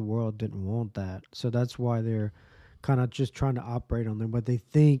thought the world didn't want that. So that's why they're kind of just trying to operate on them, what they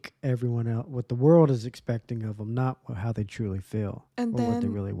think everyone else, what the world is expecting of them, not how they truly feel And or then what they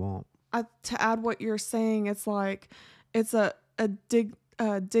really want. To add what you're saying, it's like it's a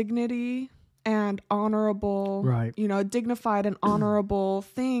dignity and honorable, Right. Dignified and honorable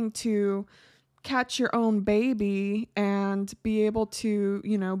thing to catch your own baby and be able to,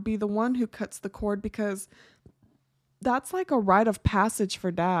 be the one who cuts the cord, because that's like a rite of passage for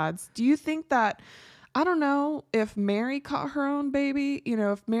dads. Do you think that, I don't know if Mary caught her own baby,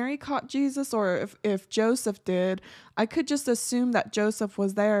 if Mary caught Jesus, or if Joseph did, I could just assume that Joseph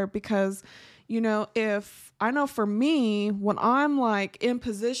was there, because, if I know for me, when I'm like in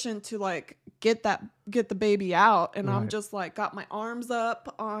position to like get the baby out, and I'm Right. just like got my arms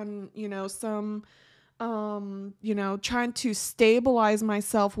up on, some, trying to stabilize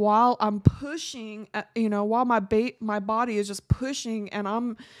myself while I'm pushing, while my body is just pushing, and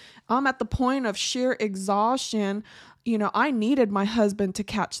I'm at the point of sheer exhaustion. I needed my husband to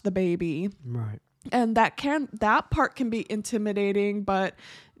catch the baby. Right. And that part can be intimidating, but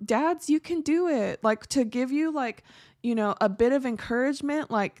dads, you can do it. Like, to give you like, a bit of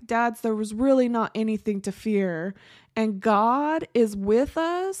encouragement, like, dads, there was really not anything to fear, and God is with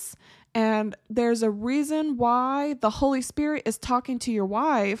us. And there's a reason why the Holy Spirit is talking to your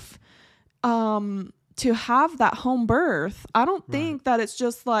wife, to have that home birth. I don't think that it's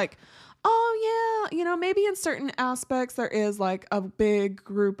just like, oh yeah, maybe in certain aspects there is like a big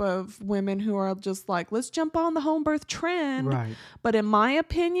group of women who are just like, let's jump on the home birth trend. Right. But in my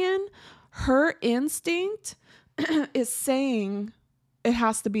opinion, her instinct is saying it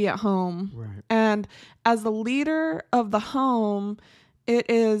has to be at home. Right. And as the leader of the home, it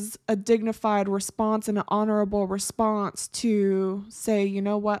is a dignified response and an honorable response to say, you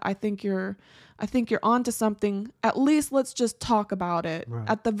know what, I think you're onto something. At least let's just talk about it. Right.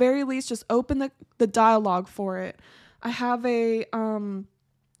 At the very least, just open the dialogue for it. I have a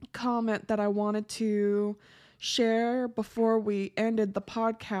comment that I wanted to share before we ended the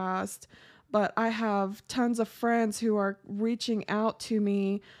podcast, but I have tons of friends who are reaching out to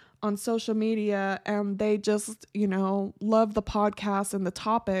me on social media, and they just, love the podcast and the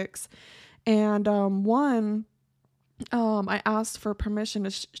topics. And I asked for permission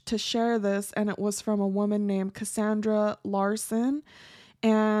to share this, and it was from a woman named Cassandra Larson.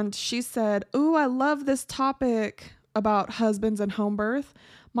 And she said, "Ooh, I love this topic about husbands and home birth.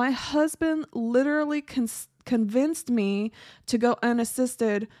 My husband literally convinced me to go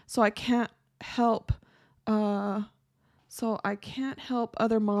unassisted, so I can't help other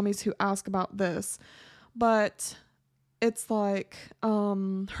mommies who ask about this." But it's like,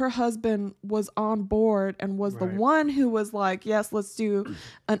 her husband was on board and was the one who was like, yes, let's do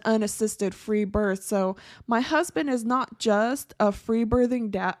an unassisted free birth. So my husband is not just a free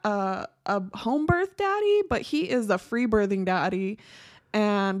birthing a home birth daddy, but he is a free birthing daddy.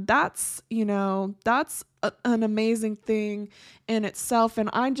 And that's, that's an amazing thing in itself. And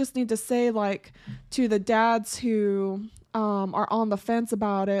I just need to say, like, to the dads who are on the fence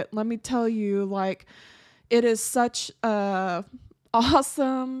about it, let me tell you, like, it is such a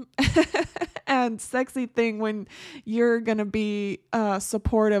awesome and sexy thing when you're gonna be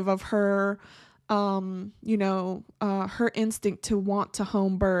supportive of her, her instinct to want to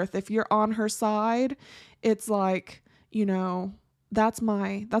home birth. If you're on her side, it's like, that's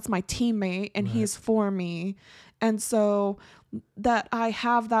my teammate, and Right. he's for me. And so that I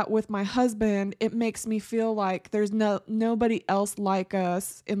have that with my husband, it makes me feel like there's nobody else like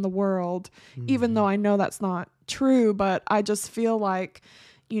us in the world, even Mm-hmm. though I know that's not true. But I just feel like,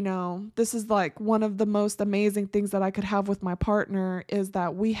 this is like one of the most amazing things that I could have with my partner, is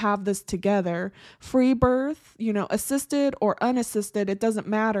that we have this together. Free birth, assisted or unassisted, it doesn't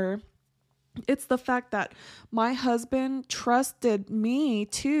matter. It's the fact that my husband trusted me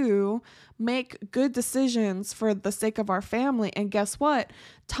to make good decisions for the sake of our family. And guess what?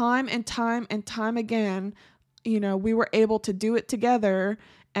 Time and time and time again, we were able to do it together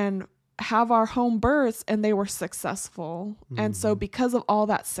and have our home births, and they were successful. And so, Mm-hmm. because of all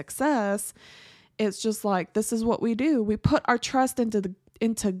that success, it's just like, this is what we do. We put our trust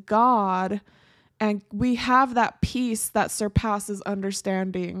into God, and we have that peace that surpasses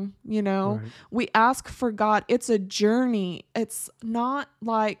understanding. Right. We ask for God. It's a journey. It's not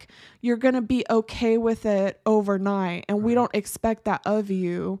like you're going to be okay with it overnight, and we Right. don't expect that of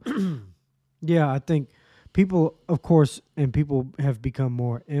you. Yeah, I think people, of course, and people have become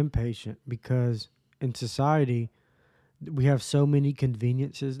more impatient because in society we have so many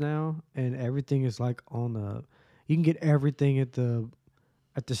conveniences now, and everything is like on the. You can get everything at the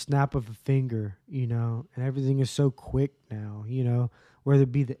snap of a finger, and everything is so quick now, whether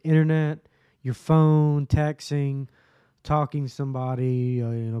it be the internet, your phone, texting, talking to somebody,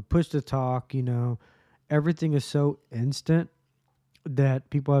 push to talk, everything is so instant that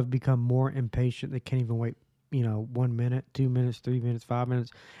people have become more impatient. They can't even wait, 1 minute, 2 minutes, 3 minutes, 5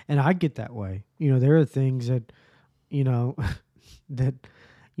 minutes. And I get that way. There are things that, you know, that,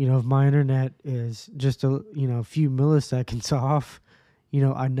 if my internet is just a few milliseconds off,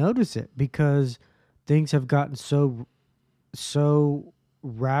 I notice it because things have gotten so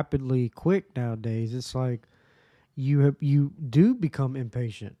rapidly quick nowadays. It's like you do become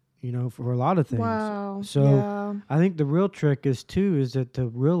impatient, for a lot of things. Wow. So Yeah. I think the real trick is that to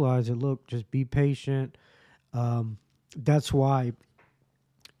realize that, look, just be patient. That's why,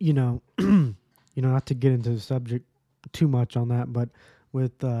 not to get into the subject too much on that, but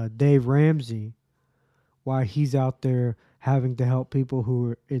with Dave Ramsey, why he's out there having to help people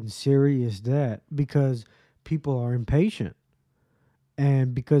who are in serious debt because people are impatient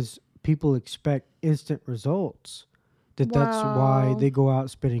and because people expect instant results. That's why Wow. they go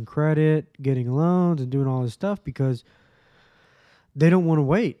out spending credit, getting loans, and doing all this stuff because they don't want to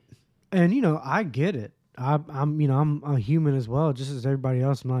wait. And I get it. I'm a human as well, just as everybody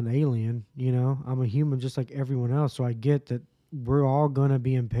else. I'm not an alien. I'm a human just like everyone else. So I get that we're all gonna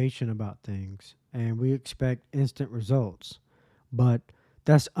be impatient about things, and we expect instant results. But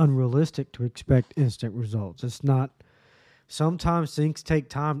that's unrealistic to expect instant results. It's not. Sometimes things take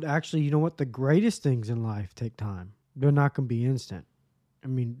time. Actually, you know what? The greatest things in life take time. They're not gonna be instant. I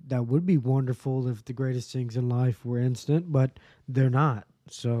mean, that would be wonderful if the greatest things in life were instant, but they're not.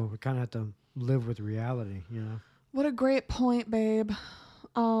 So we kind of have to live with reality. What a great point, babe.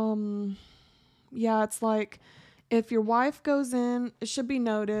 Um, yeah, it's like, if your wife goes in, it should be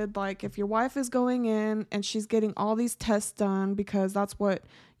noted, like, if your wife is going in and she's getting all these tests done because that's what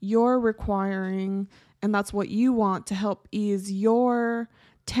you're requiring and that's what you want to help ease your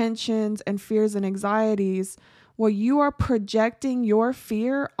tensions and fears and anxieties, well, you are projecting your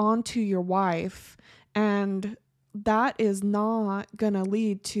fear onto your wife. And that is not going to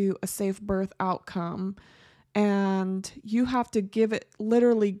lead to a safe birth outcome. And you have to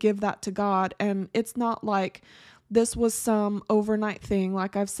literally give that to God. And it's not like this was some overnight thing.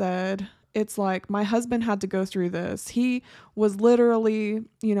 Like I've said, it's like my husband had to go through this. He was literally,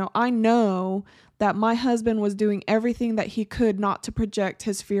 I know that my husband was doing everything that he could not to project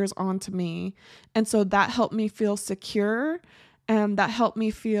his fears onto me. And so that helped me feel secure, and that helped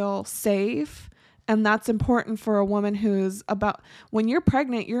me feel safe. And that's important for a woman who's about, when you're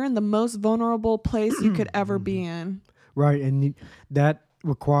pregnant, you're in the most vulnerable place you could ever be Mhm. in. Right, and that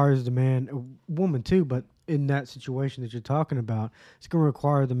requires the man, woman too. But in that situation that you're talking about, it's going to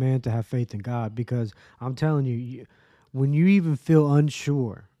require the man to have faith in God because I'm telling you, when you even feel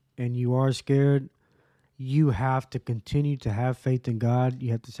unsure and you are scared, you have to continue to have faith in God.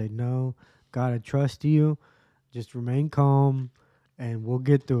 You have to say, "No, God, I trust you. Just remain calm." and we'll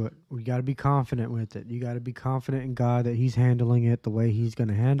get through it. We got to be confident with it. You got to be confident in God that He's handling it the way He's going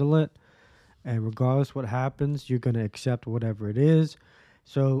to handle it. And regardless what happens, you're going to accept whatever it is.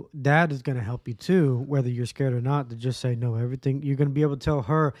 So that is going to help you too, whether you're scared or not, to just say, no, everything, you're going to be able to tell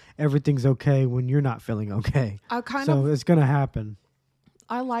her everything's okay when you're not feeling okay. It's going to happen.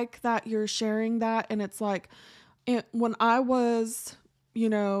 I like that you're sharing that. And it's like, when I was,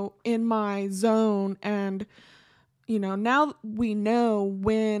 in my zone, and, now we know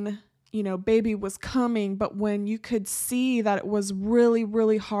when, baby was coming, but when you could see that it was really,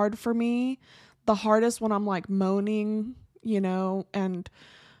 really hard for me, the hardest when I'm like moaning, and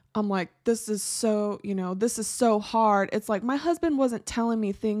I'm like, this is so hard. It's like my husband wasn't telling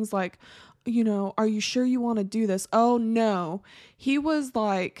me things like, are you sure you want to do this? Oh no. He was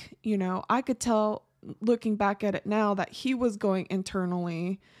like, I could tell looking back at it now that he was going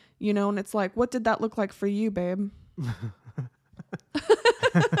internally, and it's like, what did that look like for you, babe?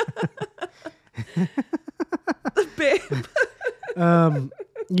 Babe.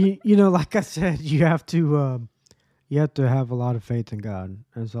 Like I said, you have to have a lot of faith in God.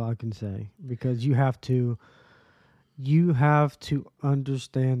 That's all I can say, because you have to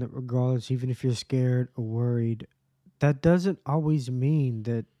understand that regardless, even if you're scared or worried, that doesn't always mean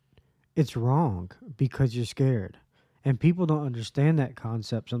that it's wrong because you're scared. And people don't understand that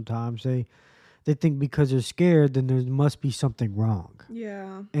concept sometimes. They think because they're scared, then there must be something wrong.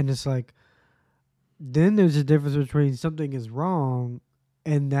 Yeah. And it's like, then there's a difference between something is wrong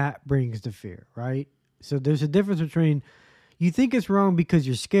and that brings the fear, right? So there's a difference between you think it's wrong because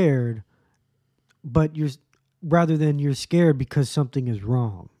you're scared, but rather than you're scared because something is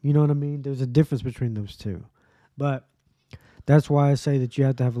wrong. You know what I mean? There's a difference between those two. But that's why I say that you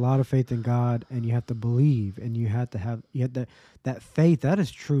have to have a lot of faith in God, and you have to believe, and you have that faith. That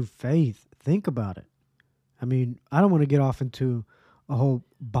is true faith. Think about it. I mean, I don't want to get off into a whole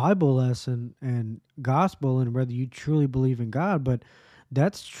Bible lesson and gospel and whether you truly believe in God, but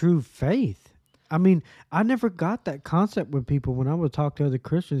that's true faith. I mean, I never got that concept with people when I would talk to other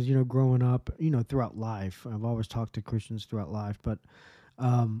Christians, growing up, throughout life. I've always talked to Christians throughout life, but,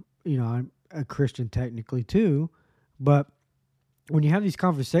 I'm a Christian technically too. But when you have these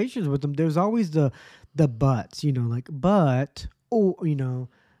conversations with them, there's always the buts,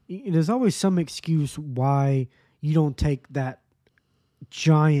 there's always some excuse why you don't take that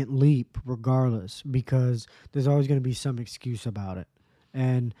giant leap regardless, because there's always going to be some excuse about it.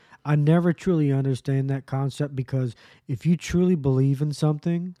 And I never truly understand that concept, because if you truly believe in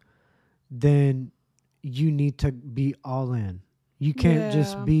something, then you need to be all in. You can't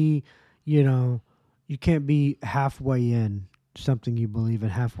just be, you can't be halfway in something you believe in,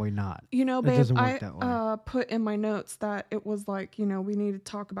 halfway not. Babe, it doesn't work that way. I put in my notes that it was like, we need to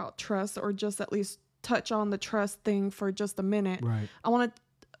talk about trust, or just at least touch on the trust thing for just a minute. Right. I want to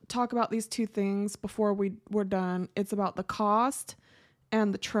talk about these two things before we're done. It's about the cost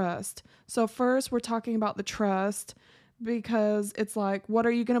and the trust. So first, we're talking about the trust, because it's like, what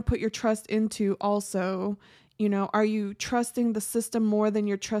are you going to put your trust into also? Are you trusting the system more than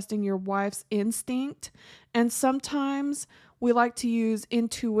you're trusting your wife's instinct? And sometimes we like to use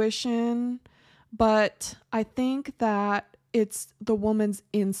intuition, but I think that it's the woman's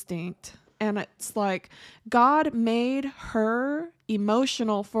instinct. And it's like, God made her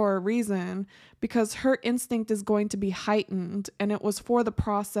emotional for a reason, because her instinct is going to be heightened, and it was for the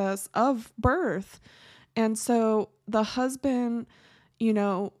process of birth. And so the husband,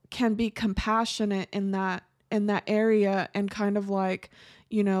 can be compassionate in that area, and kind of like,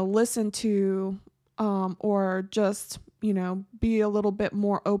 listen to, or just, be a little bit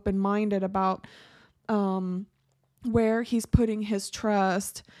more open-minded about, where he's putting his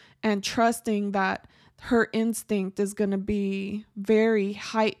trust, and trusting that her instinct is going to be very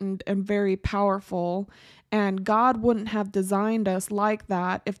heightened and very powerful. And God wouldn't have designed us like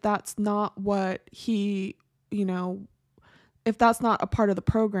that if that's not what he, if that's not a part of the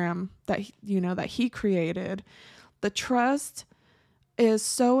program that, that he created. The trust is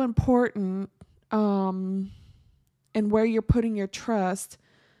so important, and where you're putting your trust.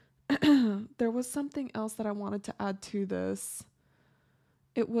 There was something else that I wanted to add to this.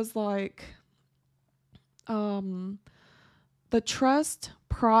 It was like, the trust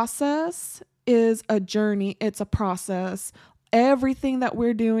process is a journey. It's a process. Everything that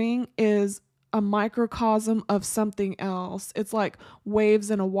we're doing is a microcosm of something else. It's like waves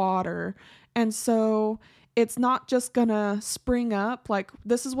in a water. And so it's not just gonna spring up. Like,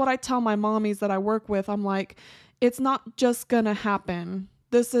 this is what I tell my mommies that I work with. I'm like, it's not just gonna happen.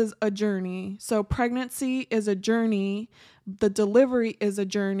 This is a journey. So pregnancy is a journey. The delivery is a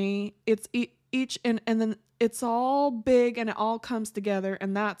journey. It's each, and then it's all big and it all comes together,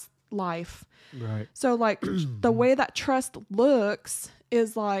 and that's life. Right. So like the way that trust looks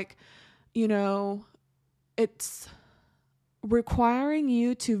is like, you know, it's requiring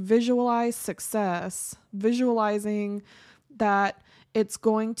you to visualize success, visualizing that it's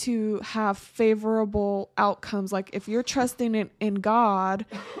going to have favorable outcomes. Like if you're trusting in God,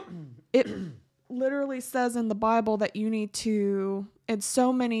 it literally says in the Bible that you need to, and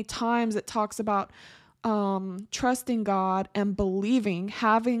so many times it talks about trusting God and believing,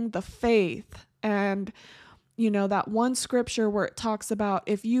 having the faith. And you know, that one scripture where it talks about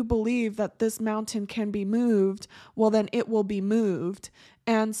if you believe that this mountain can be moved, well, then it will be moved.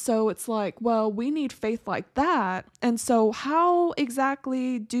 And so it's like, well, we need faith like that. And so how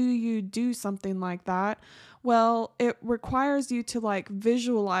exactly do you do something like that? Well, it requires you to like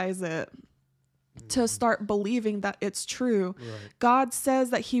visualize it, to start believing that it's true. Right. God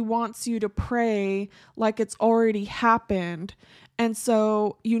says that he wants you to pray like it's already happened. And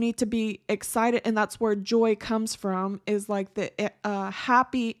so you need to be excited, and that's where joy comes from, is like the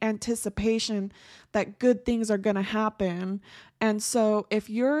happy anticipation that good things are going to happen. And so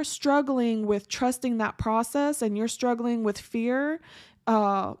if you're struggling with trusting that process and you're struggling with fear,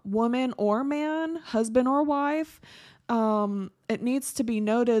 woman or man, husband or wife, it needs to be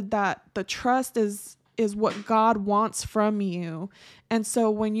noted that the trust is what God wants from you. And so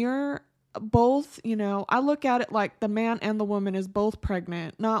when you're both, you know, I look at it like the man and the woman is both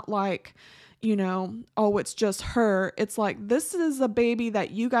pregnant, not like, you know, oh, it's just her. It's like, this is a baby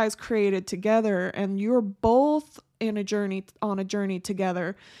that you guys created together and you're both on a journey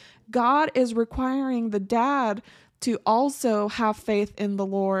together. God is requiring the dad to also have faith in the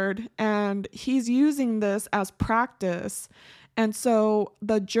Lord, and he's using this as practice. And so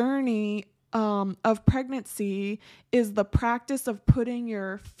the journey of pregnancy is the practice of putting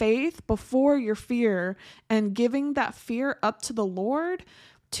your faith before your fear and giving that fear up to the Lord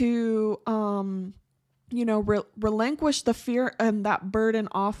to, you know, relinquish the fear and that burden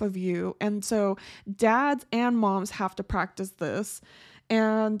off of you. And so dads and moms have to practice this.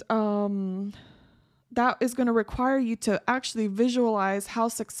 And, that is going to require you to actually visualize how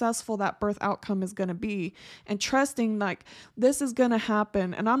successful that birth outcome is going to be, and trusting like this is going to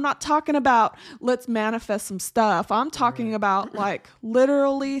happen. And I'm not talking about let's manifest some stuff. I'm talking about like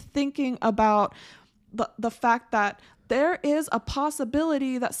literally thinking about the fact that there is a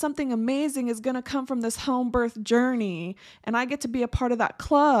possibility that something amazing is going to come from this home birth journey, and I get to be a part of that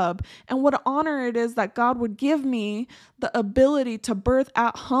club. And what an honor it is that God would give me the ability to birth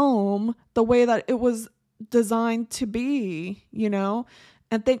at home the way that it was designed to be, you know?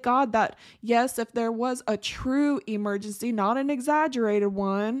 And thank God that, yes, if there was a true emergency, not an exaggerated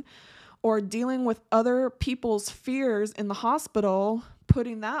one, or dealing with other people's fears in the hospital,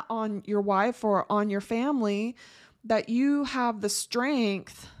 putting that on your wife or on your family, that you have the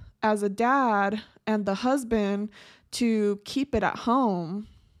strength as a dad and the husband to keep it at home.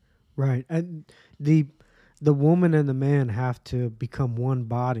 Right. And the woman and the man have to become one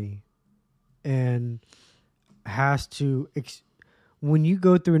body, and has to when you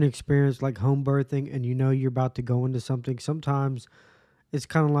go through an experience like home birthing and you know you're about to go into something, sometimes it's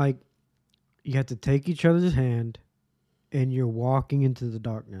kind of like you have to take each other's hand and you're walking into the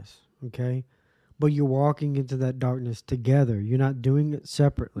darkness, okay? But you're walking into that darkness together. You're not doing it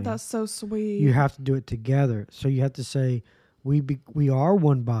separately. That's so sweet. You have to do it together. So you have to say, we are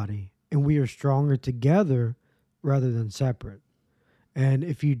one body, and we are stronger together rather than separate. And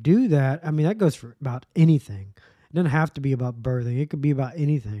if you do that, I mean, that goes for about anything. It doesn't have to be about birthing. It could be about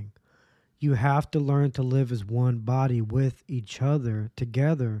anything. You have to learn to live as one body with each other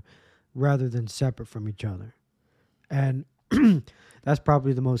together rather than separate from each other. And that's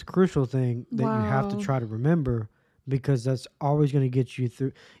probably the most crucial thing that you have to try to remember, because that's always going to get you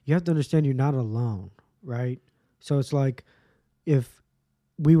through. You have to understand you're not alone, right? So it's like if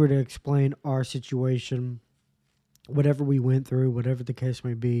we were to explain our situation, whatever we went through, whatever the case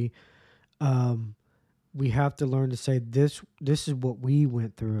may be, we have to learn to say this is what we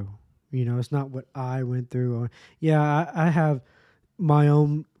went through. You know, it's not what I went through. Or, yeah, I have my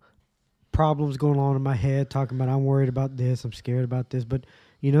own problems going on in my head, talking about I'm worried about this, I'm scared about this, but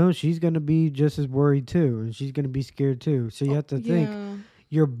you know, she's going to be just as worried too, and she's going to be scared too. So you have to think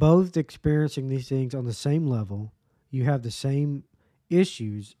you're both experiencing these things on the same level. You have the same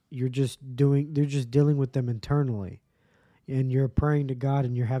issues. They're just dealing with them internally, and you're praying to God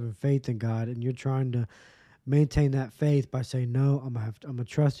and you're having faith in God, and you're trying to maintain that faith by saying, no, I'm gonna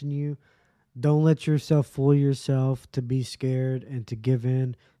trust in you. Don't let yourself fool yourself to be scared and to give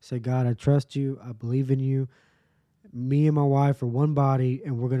in. Say, God, I trust you. I believe in you. Me and my wife are one body,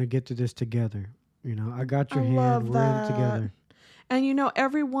 and we're going to get through this together. You know, I got I your hand. love We're in it that. together. And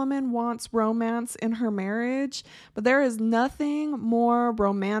every woman wants romance in her marriage, but there is nothing more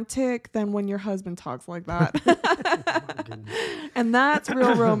romantic than when your husband talks like that. My goodness. And that's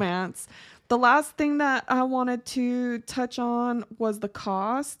real romance. The last thing that I wanted to touch on was the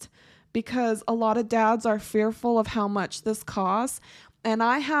cost, because a lot of dads are fearful of how much this costs. And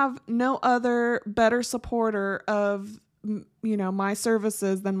I have no other better supporter of my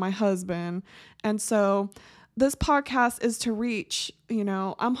services than my husband. And so this podcast is to reach,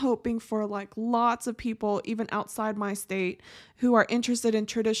 I'm hoping for like lots of people, even outside my state, who are interested in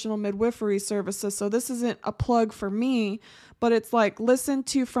traditional midwifery services. So this isn't a plug for me, but it's like listen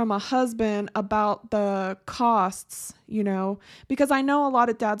to from a husband about the costs, because I know a lot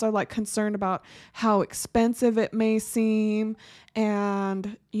of dads are like concerned about how expensive it may seem.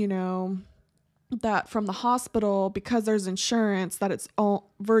 And, that from the hospital, because there's insurance, that it's all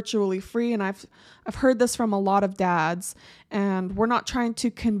virtually free. And I've heard this from a lot of dads, and we're not trying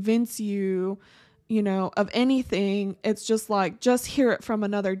to convince you, of anything. It's just like, just hear it from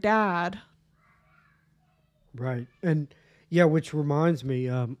another dad. Right. And yeah, which reminds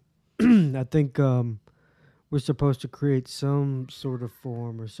me, I think we're supposed to create some sort of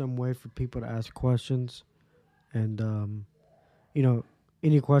form or some way for people to ask questions. And, you know,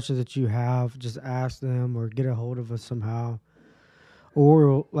 any questions that you have, just ask them or get a hold of us somehow.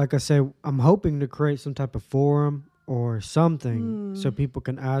 Or, like I say, I'm hoping to create some type of forum or something so people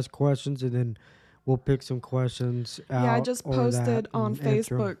can ask questions, and then we'll pick some questions out. Yeah, I just or posted that on and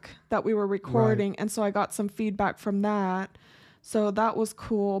answer 'em. Facebook that we were recording, and so I got some feedback from that. So that was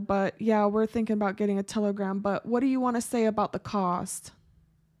cool. But yeah, we're thinking about getting a Telegram. But what do you want to say about the cost?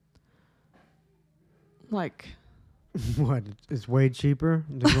 Like, What? It's way cheaper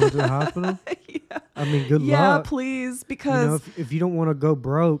than going to the hospital? yeah, I mean, good yeah, luck. please, You know, because if you don't want to go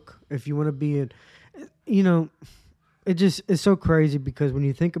broke, if you want to be in, you know, it's so crazy because when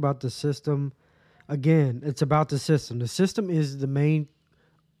you think about the system, again, it's about the system. The system is the main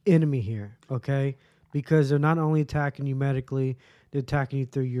enemy here, okay? Because they're not only attacking you medically, they're attacking you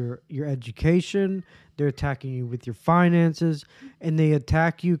through your education, they're attacking you with your finances, and they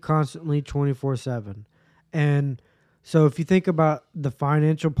attack you constantly 24/7. And so if you think about the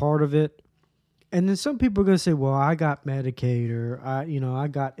financial part of it, and then some people are going to say, "Well, I got Medicaid or I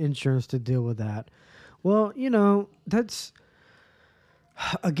got insurance to deal with that." Well, that's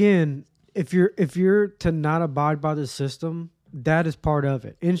again, if you're to not abide by the system, that is part of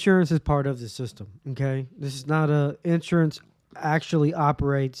it. Insurance is part of the system, okay? This is not a insurance actually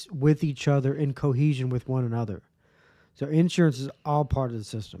operates with each other in cohesion with one another. So insurance is all part of the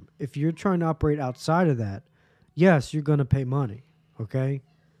system. If you're trying to operate outside of that, yes, you're going to pay money, okay?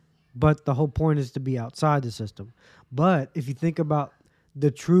 But the whole point is to be outside the system. But if you think about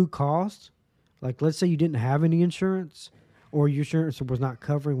the true cost, like let's say you didn't have any insurance or your insurance was not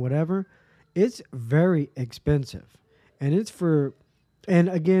covering whatever, it's very expensive. And and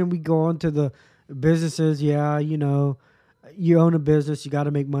again, we go on to the businesses. Yeah, you own a business, you got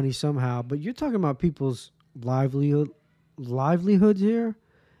to make money somehow. But you're talking about people's livelihoods here.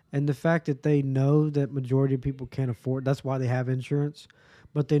 And the fact that they know that majority of people can't afford, that's why they have insurance.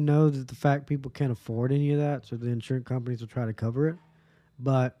 But they know that the fact people can't afford any of that, so the insurance companies will try to cover it.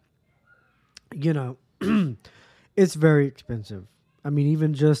 But, it's very expensive. I mean,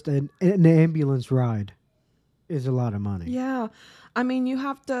 even just an ambulance ride is a lot of money. yeah, I mean,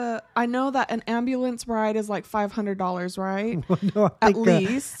 I know that an ambulance ride is like $500, right? Well, no, At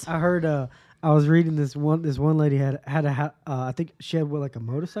least. I heard. I was reading this one lady had I think she had like a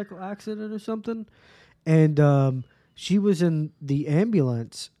motorcycle accident or something, and she was in the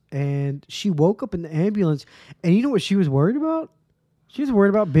ambulance and she woke up in the ambulance, and you know what she was worried about? She was worried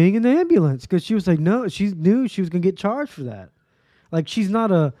about being in the ambulance because she was like, no, she knew she was gonna get charged for that. Like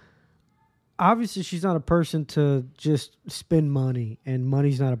obviously she's not a person to just spend money, and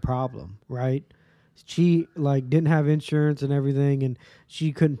money's not a problem, right? She like didn't have insurance and everything, and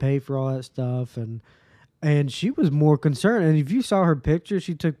she couldn't pay for all that stuff, and she was more concerned. And if you saw her picture,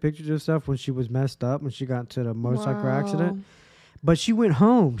 she took pictures of stuff when she was messed up, when she got into the motorcycle accident. But she went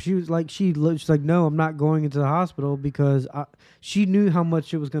home. She was like, she's like, no, I'm not going into the hospital because she knew how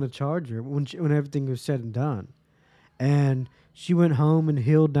much it was going to charge her when everything was said and done. And she went home and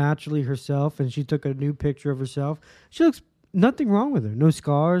healed naturally herself, and she took a new picture of herself. She looks nothing wrong with her, no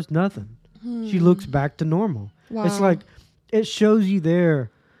scars, nothing. She looks back to normal. Wow. It's like it shows you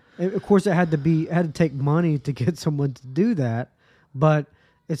there. Of course, it had to take money to get someone to do that, but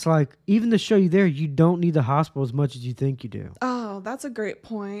it's like even to show you there, you don't need the hospital as much as you think you do. Oh, that's a great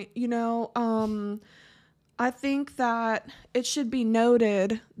point. I think that it should be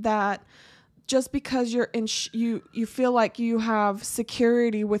noted that just because you feel like you have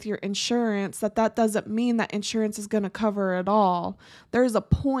security with your insurance, that doesn't mean that insurance is going to cover it all. There's a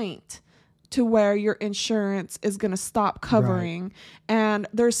point to where your insurance is going to stop covering. Right. And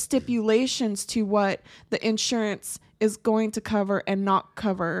there's stipulations to what the insurance is going to cover and not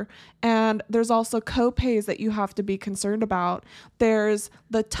cover. And there's also co-pays that you have to be concerned about. There's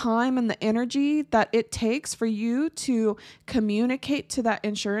the time and the energy that it takes for you to communicate to that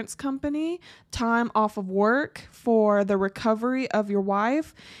insurance company, time off of work for the recovery of your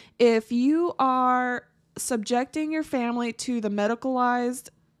wife. If you are subjecting your family to the medicalized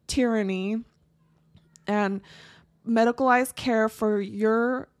tyranny and medicalized care for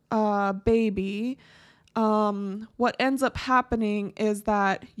your baby, what ends up happening is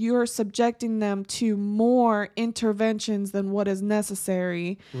that you're subjecting them to more interventions than what is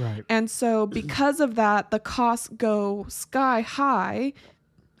necessary. Right. And so because of that, the costs go sky high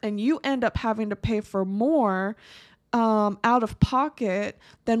and you end up having to pay for more out of pocket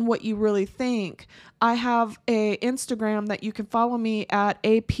than what you really think. I have a Instagram that you can follow me at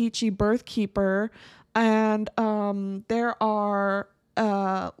A Peachy Birthkeeper, and there are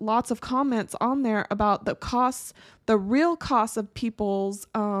lots of comments on there about the costs, the real costs of people's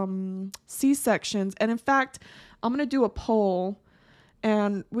C-sections. And in fact, I'm going to do a poll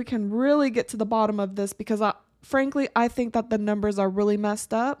and we can really get to the bottom of this because frankly, I think that the numbers are really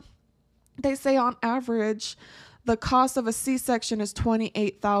messed up. They say on average, the cost of a C-section is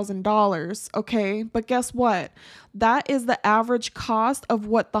 $28,000, okay? But guess what? That is the average cost of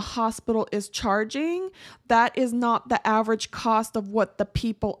what the hospital is charging. That is not the average cost of what the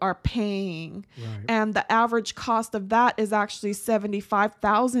people are paying. Right. And the average cost of that is actually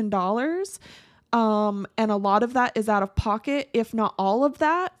 $75,000. And a lot of that is out of pocket, if not all of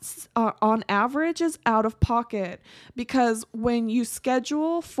that, on average is out of pocket. Because when you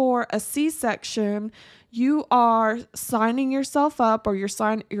schedule for a C-section, you are signing yourself up, or your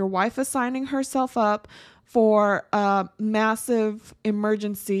wife is signing herself up for a massive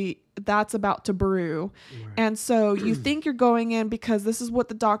emergency that's about to brew. Right. And so you think you're going in because this is what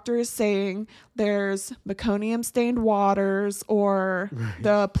the doctor is saying. There's meconium stained waters, or right.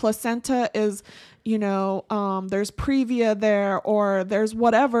 the placenta is, there's previa there, or there's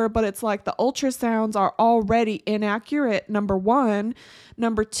whatever, but it's like the ultrasounds are already inaccurate, number one.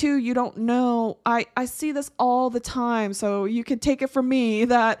 Number two, you don't know. I see this all the time, so you can take it from me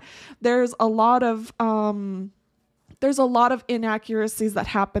that there's a lot of inaccuracies that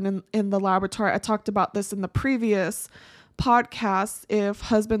happen in the laboratory. I talked about this in the previous podcast. If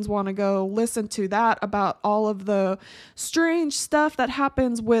husbands want to go listen to that, about all of the strange stuff that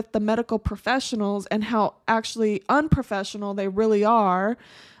happens with the medical professionals and how actually unprofessional they really are.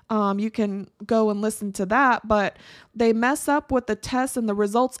 You can go and listen to that, but they mess up with the tests and the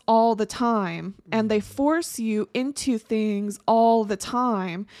results all the time, and they force you into things all the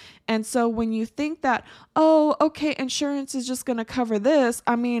time. And so when you think that, oh, okay, insurance is just going to cover this,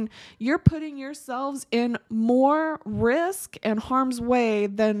 I mean, you're putting yourselves in more risk and harm's way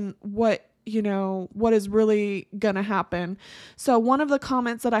than what is really going to happen. So one of the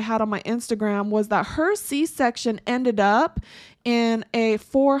comments that I had on my Instagram was that her C-section ended up in a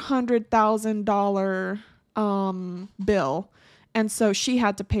 $400,000 bill. And so she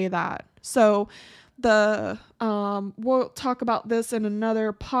had to pay that. So we'll talk about this in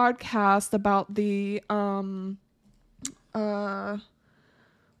another podcast about the, I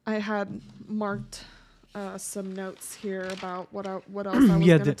had marked some notes here about what else I was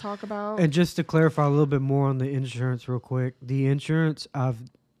going to talk about. And just to clarify a little bit more on the insurance real quick, the insurance I've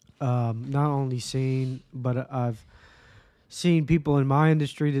not only seen, but I've seen people in my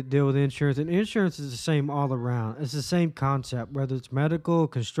industry that deal with insurance, and insurance is the same all around. It's the same concept, whether it's medical,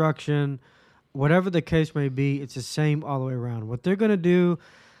 construction, whatever the case may be, it's the same all the way around. What they're going to do,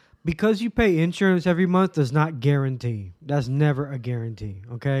 because you pay insurance every month, does not guarantee. That's never a guarantee,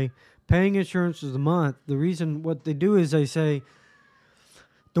 okay? Paying insurance is a month. The reason what they do is they say,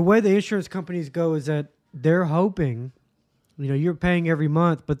 the way the insurance companies go is that they're hoping, you're paying every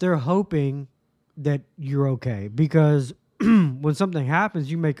month, but they're hoping that you're okay. Because when something happens,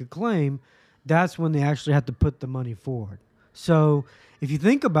 you make a claim, that's when they actually have to put the money forward. So if you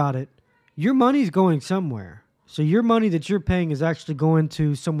think about it, your money's going somewhere. So your money that you're paying is actually going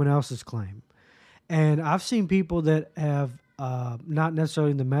to someone else's claim. And I've seen people that have, not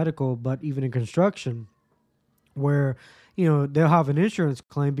necessarily in the medical, but even in construction, where, they'll have an insurance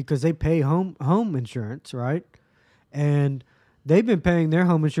claim because they pay home insurance, right? And they've been paying their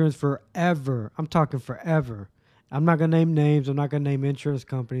home insurance forever. I'm talking forever. I'm not going to name names. I'm not going to name insurance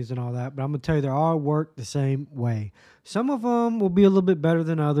companies and all that, but I'm going to tell you they all work the same way. Some of them will be a little bit better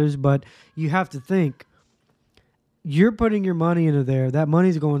than others, but you have to think you're putting your money into there. That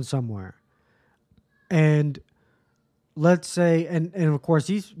money's going somewhere. And let's say, and of course,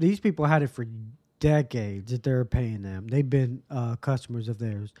 these people had it for decades that they're paying them. They've been customers of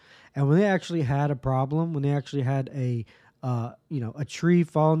theirs. And when they actually had a problem, when they actually had a tree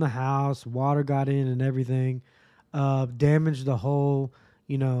fall in the house, water got in and everything, damaged the whole,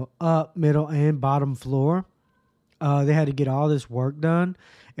 up, middle, and bottom floor. They had to get all this work done.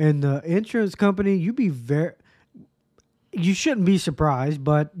 And the insurance company, you shouldn't be surprised,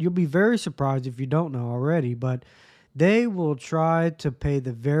 but you'll be very surprised if you don't know already. But they will try to pay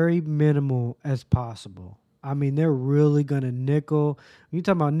the very minimal as possible. I mean, they're really going to nickel. When you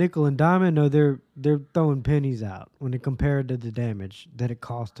talk about nickel and diamond, no, they're throwing pennies out when it compared to the damage that it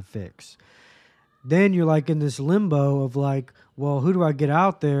costs to fix. Then you're like in this limbo of like, well, who do I get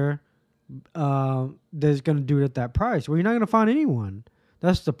out there that's going to do it at that price? Well, you're not going to find anyone.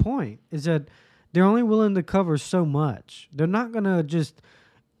 That's the point, is that they're only willing to cover so much. They're not going to just...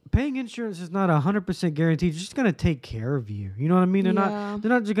 Paying insurance is not 100% guaranteed. It's just going to take care of you. You know what I mean? They're not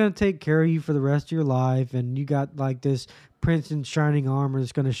just going to take care of you for the rest of your life, and you got like this prince in shining armor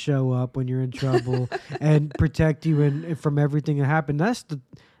that's going to show up when you're in trouble and protect you and from everything that happened. That's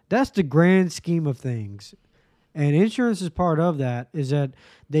the grand scheme of things. And insurance is part of that, is that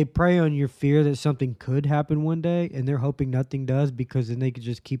they prey on your fear that something could happen one day, and they're hoping nothing does because then they could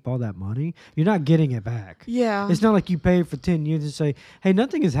just keep all that money. You're not getting it back. Yeah. It's not like you pay for 10 years and say, hey,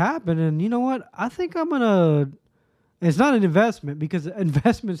 nothing has happened, and you know what? I think I'm going to... It's not an investment because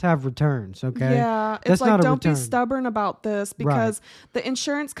investments have returns, okay? Yeah, it's like don't be stubborn about this because the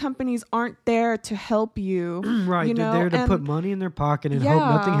insurance companies aren't there to help you. Right, they're there to put money in their pocket and hope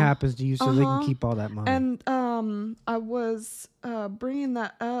nothing happens to you so they can keep all that money. And I was bringing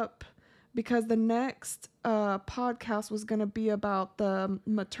that up because the next podcast was going to be about the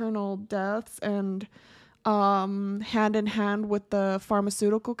maternal deaths and hand in hand with the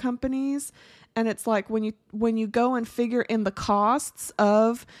pharmaceutical companies. And it's like when you go and figure in the costs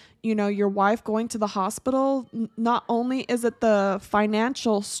of, your wife going to the hospital, not only is it the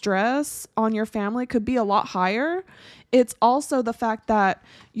financial stress on your family could be a lot higher, it's also the fact that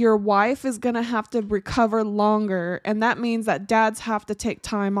your wife is going to have to recover longer. And that means that dads have to take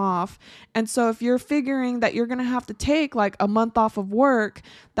time off. And so if you're figuring that you're going to have to take like a month off of work,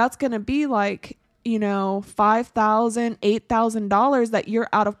 that's going to be like, $5,000, $8,000 that you're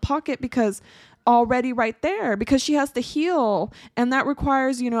out of pocket because already right there because she has to heal. And that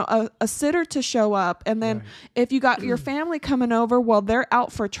requires, a sitter to show up. And then if you got your family coming over, well, they're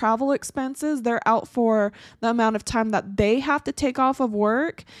out for travel expenses. They're out for the amount of time that they have to take off of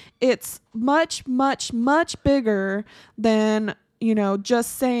work. It's much, much, much bigger than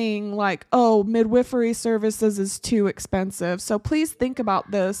just saying like, oh, midwifery services is too expensive. So please think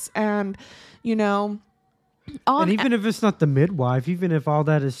about this. And, and even if it's not the midwife, even if all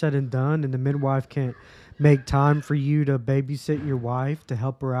that is said and done and the midwife can't make time for you to babysit your wife to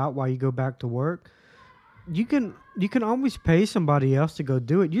help her out while you go back to work, you can always pay somebody else to go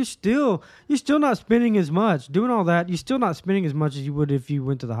do it. You're still not spending as much doing all that. You're still not spending as much as you would if you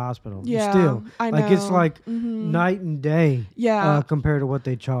went to the hospital. Yeah, I know. Like it's like night and day. Yeah, compared to what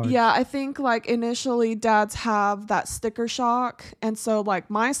they charge. Yeah, I think like initially dads have that sticker shock, and so like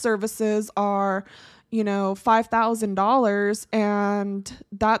my services are, $5,000, and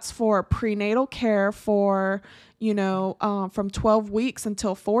that's for prenatal care for, from 12 weeks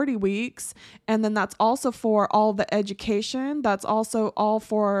until 40 weeks. And then that's also for all the education. That's also all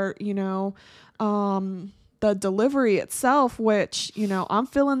for, the delivery itself, which, I'm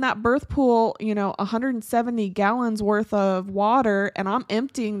filling that birth pool, 170 gallons worth of water, and I'm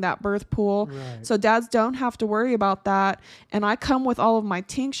emptying that birth pool. Right. So dads don't have to worry about that. And I come with all of my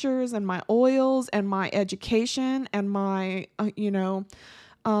tinctures and my oils and my education and my,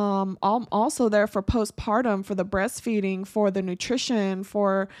 I'm also there for postpartum, for the breastfeeding, for the nutrition,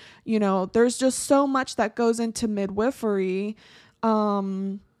 for, there's just so much that goes into midwifery.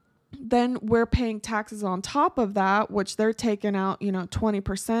 Then we're paying taxes on top of that, which they're taking out,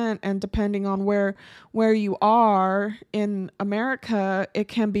 20%. And depending on where you are in America, it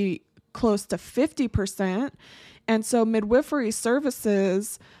can be close to 50%. And so midwifery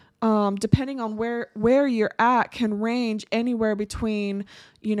services, depending on where you're at, can range anywhere between,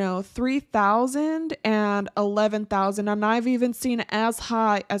 $3,000 and $11,000. And I've even seen as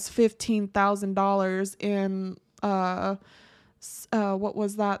high as $15,000 in, what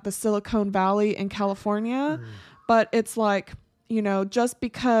was that? The Silicon Valley in California. But it's like, just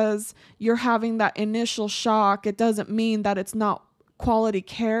because you're having that initial shock, it doesn't mean that it's not quality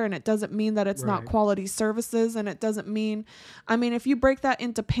care, and it doesn't mean that it's not quality services, and it doesn't mean, if you break that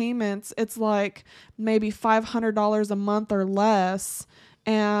into payments, it's like maybe $500 a month or less.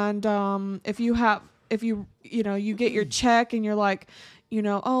 And if you get your check and you're like,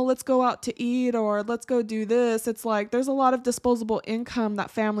 oh, let's go out to eat or let's go do this, it's like there's a lot of disposable income that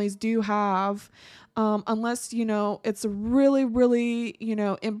families do have. Unless, it's a really, really,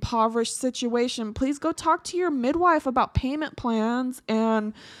 impoverished situation, please go talk to your midwife about payment plans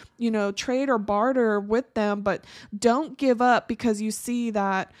and, trade or barter with them. But don't give up because you see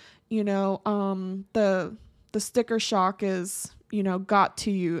that, the sticker shock is, got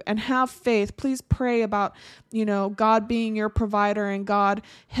to you. And have faith. Please pray about, God being your provider and God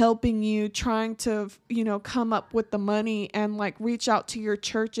helping you, trying to, come up with the money, and like reach out to your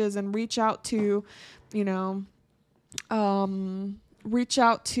churches and reach out to,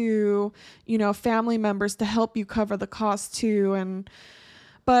 family members to help you cover the cost too.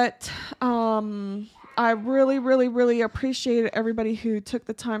 But I really, really, really appreciate everybody who took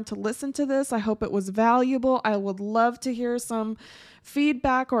the time to listen to this. I hope it was valuable. I would love to hear some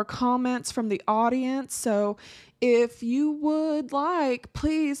feedback or comments from the audience. So if you would like,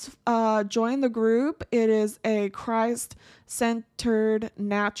 please join the group. It is a Christ-centered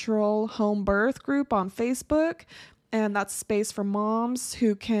natural home birth group on Facebook. And that's space for moms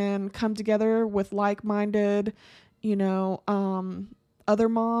who can come together with like-minded, other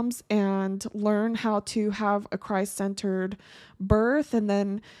moms and learn how to have a Christ-centered birth. And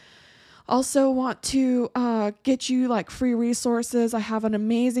then also want to get you like free resources. I have an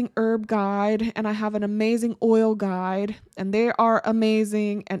amazing herb guide and I have an amazing oil guide, and they are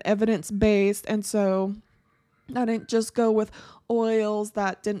amazing and evidence-based. And so I didn't just go with oils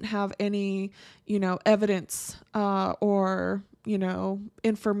that didn't have any, evidence or,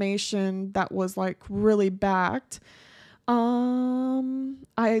 information that was like really backed.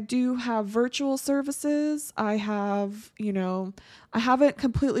 I do have virtual services. I have, I haven't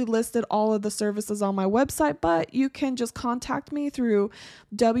completely listed all of the services on my website, but you can just contact me through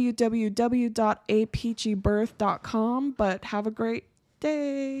www.apeachybirth.com. But have a great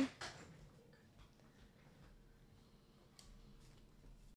day.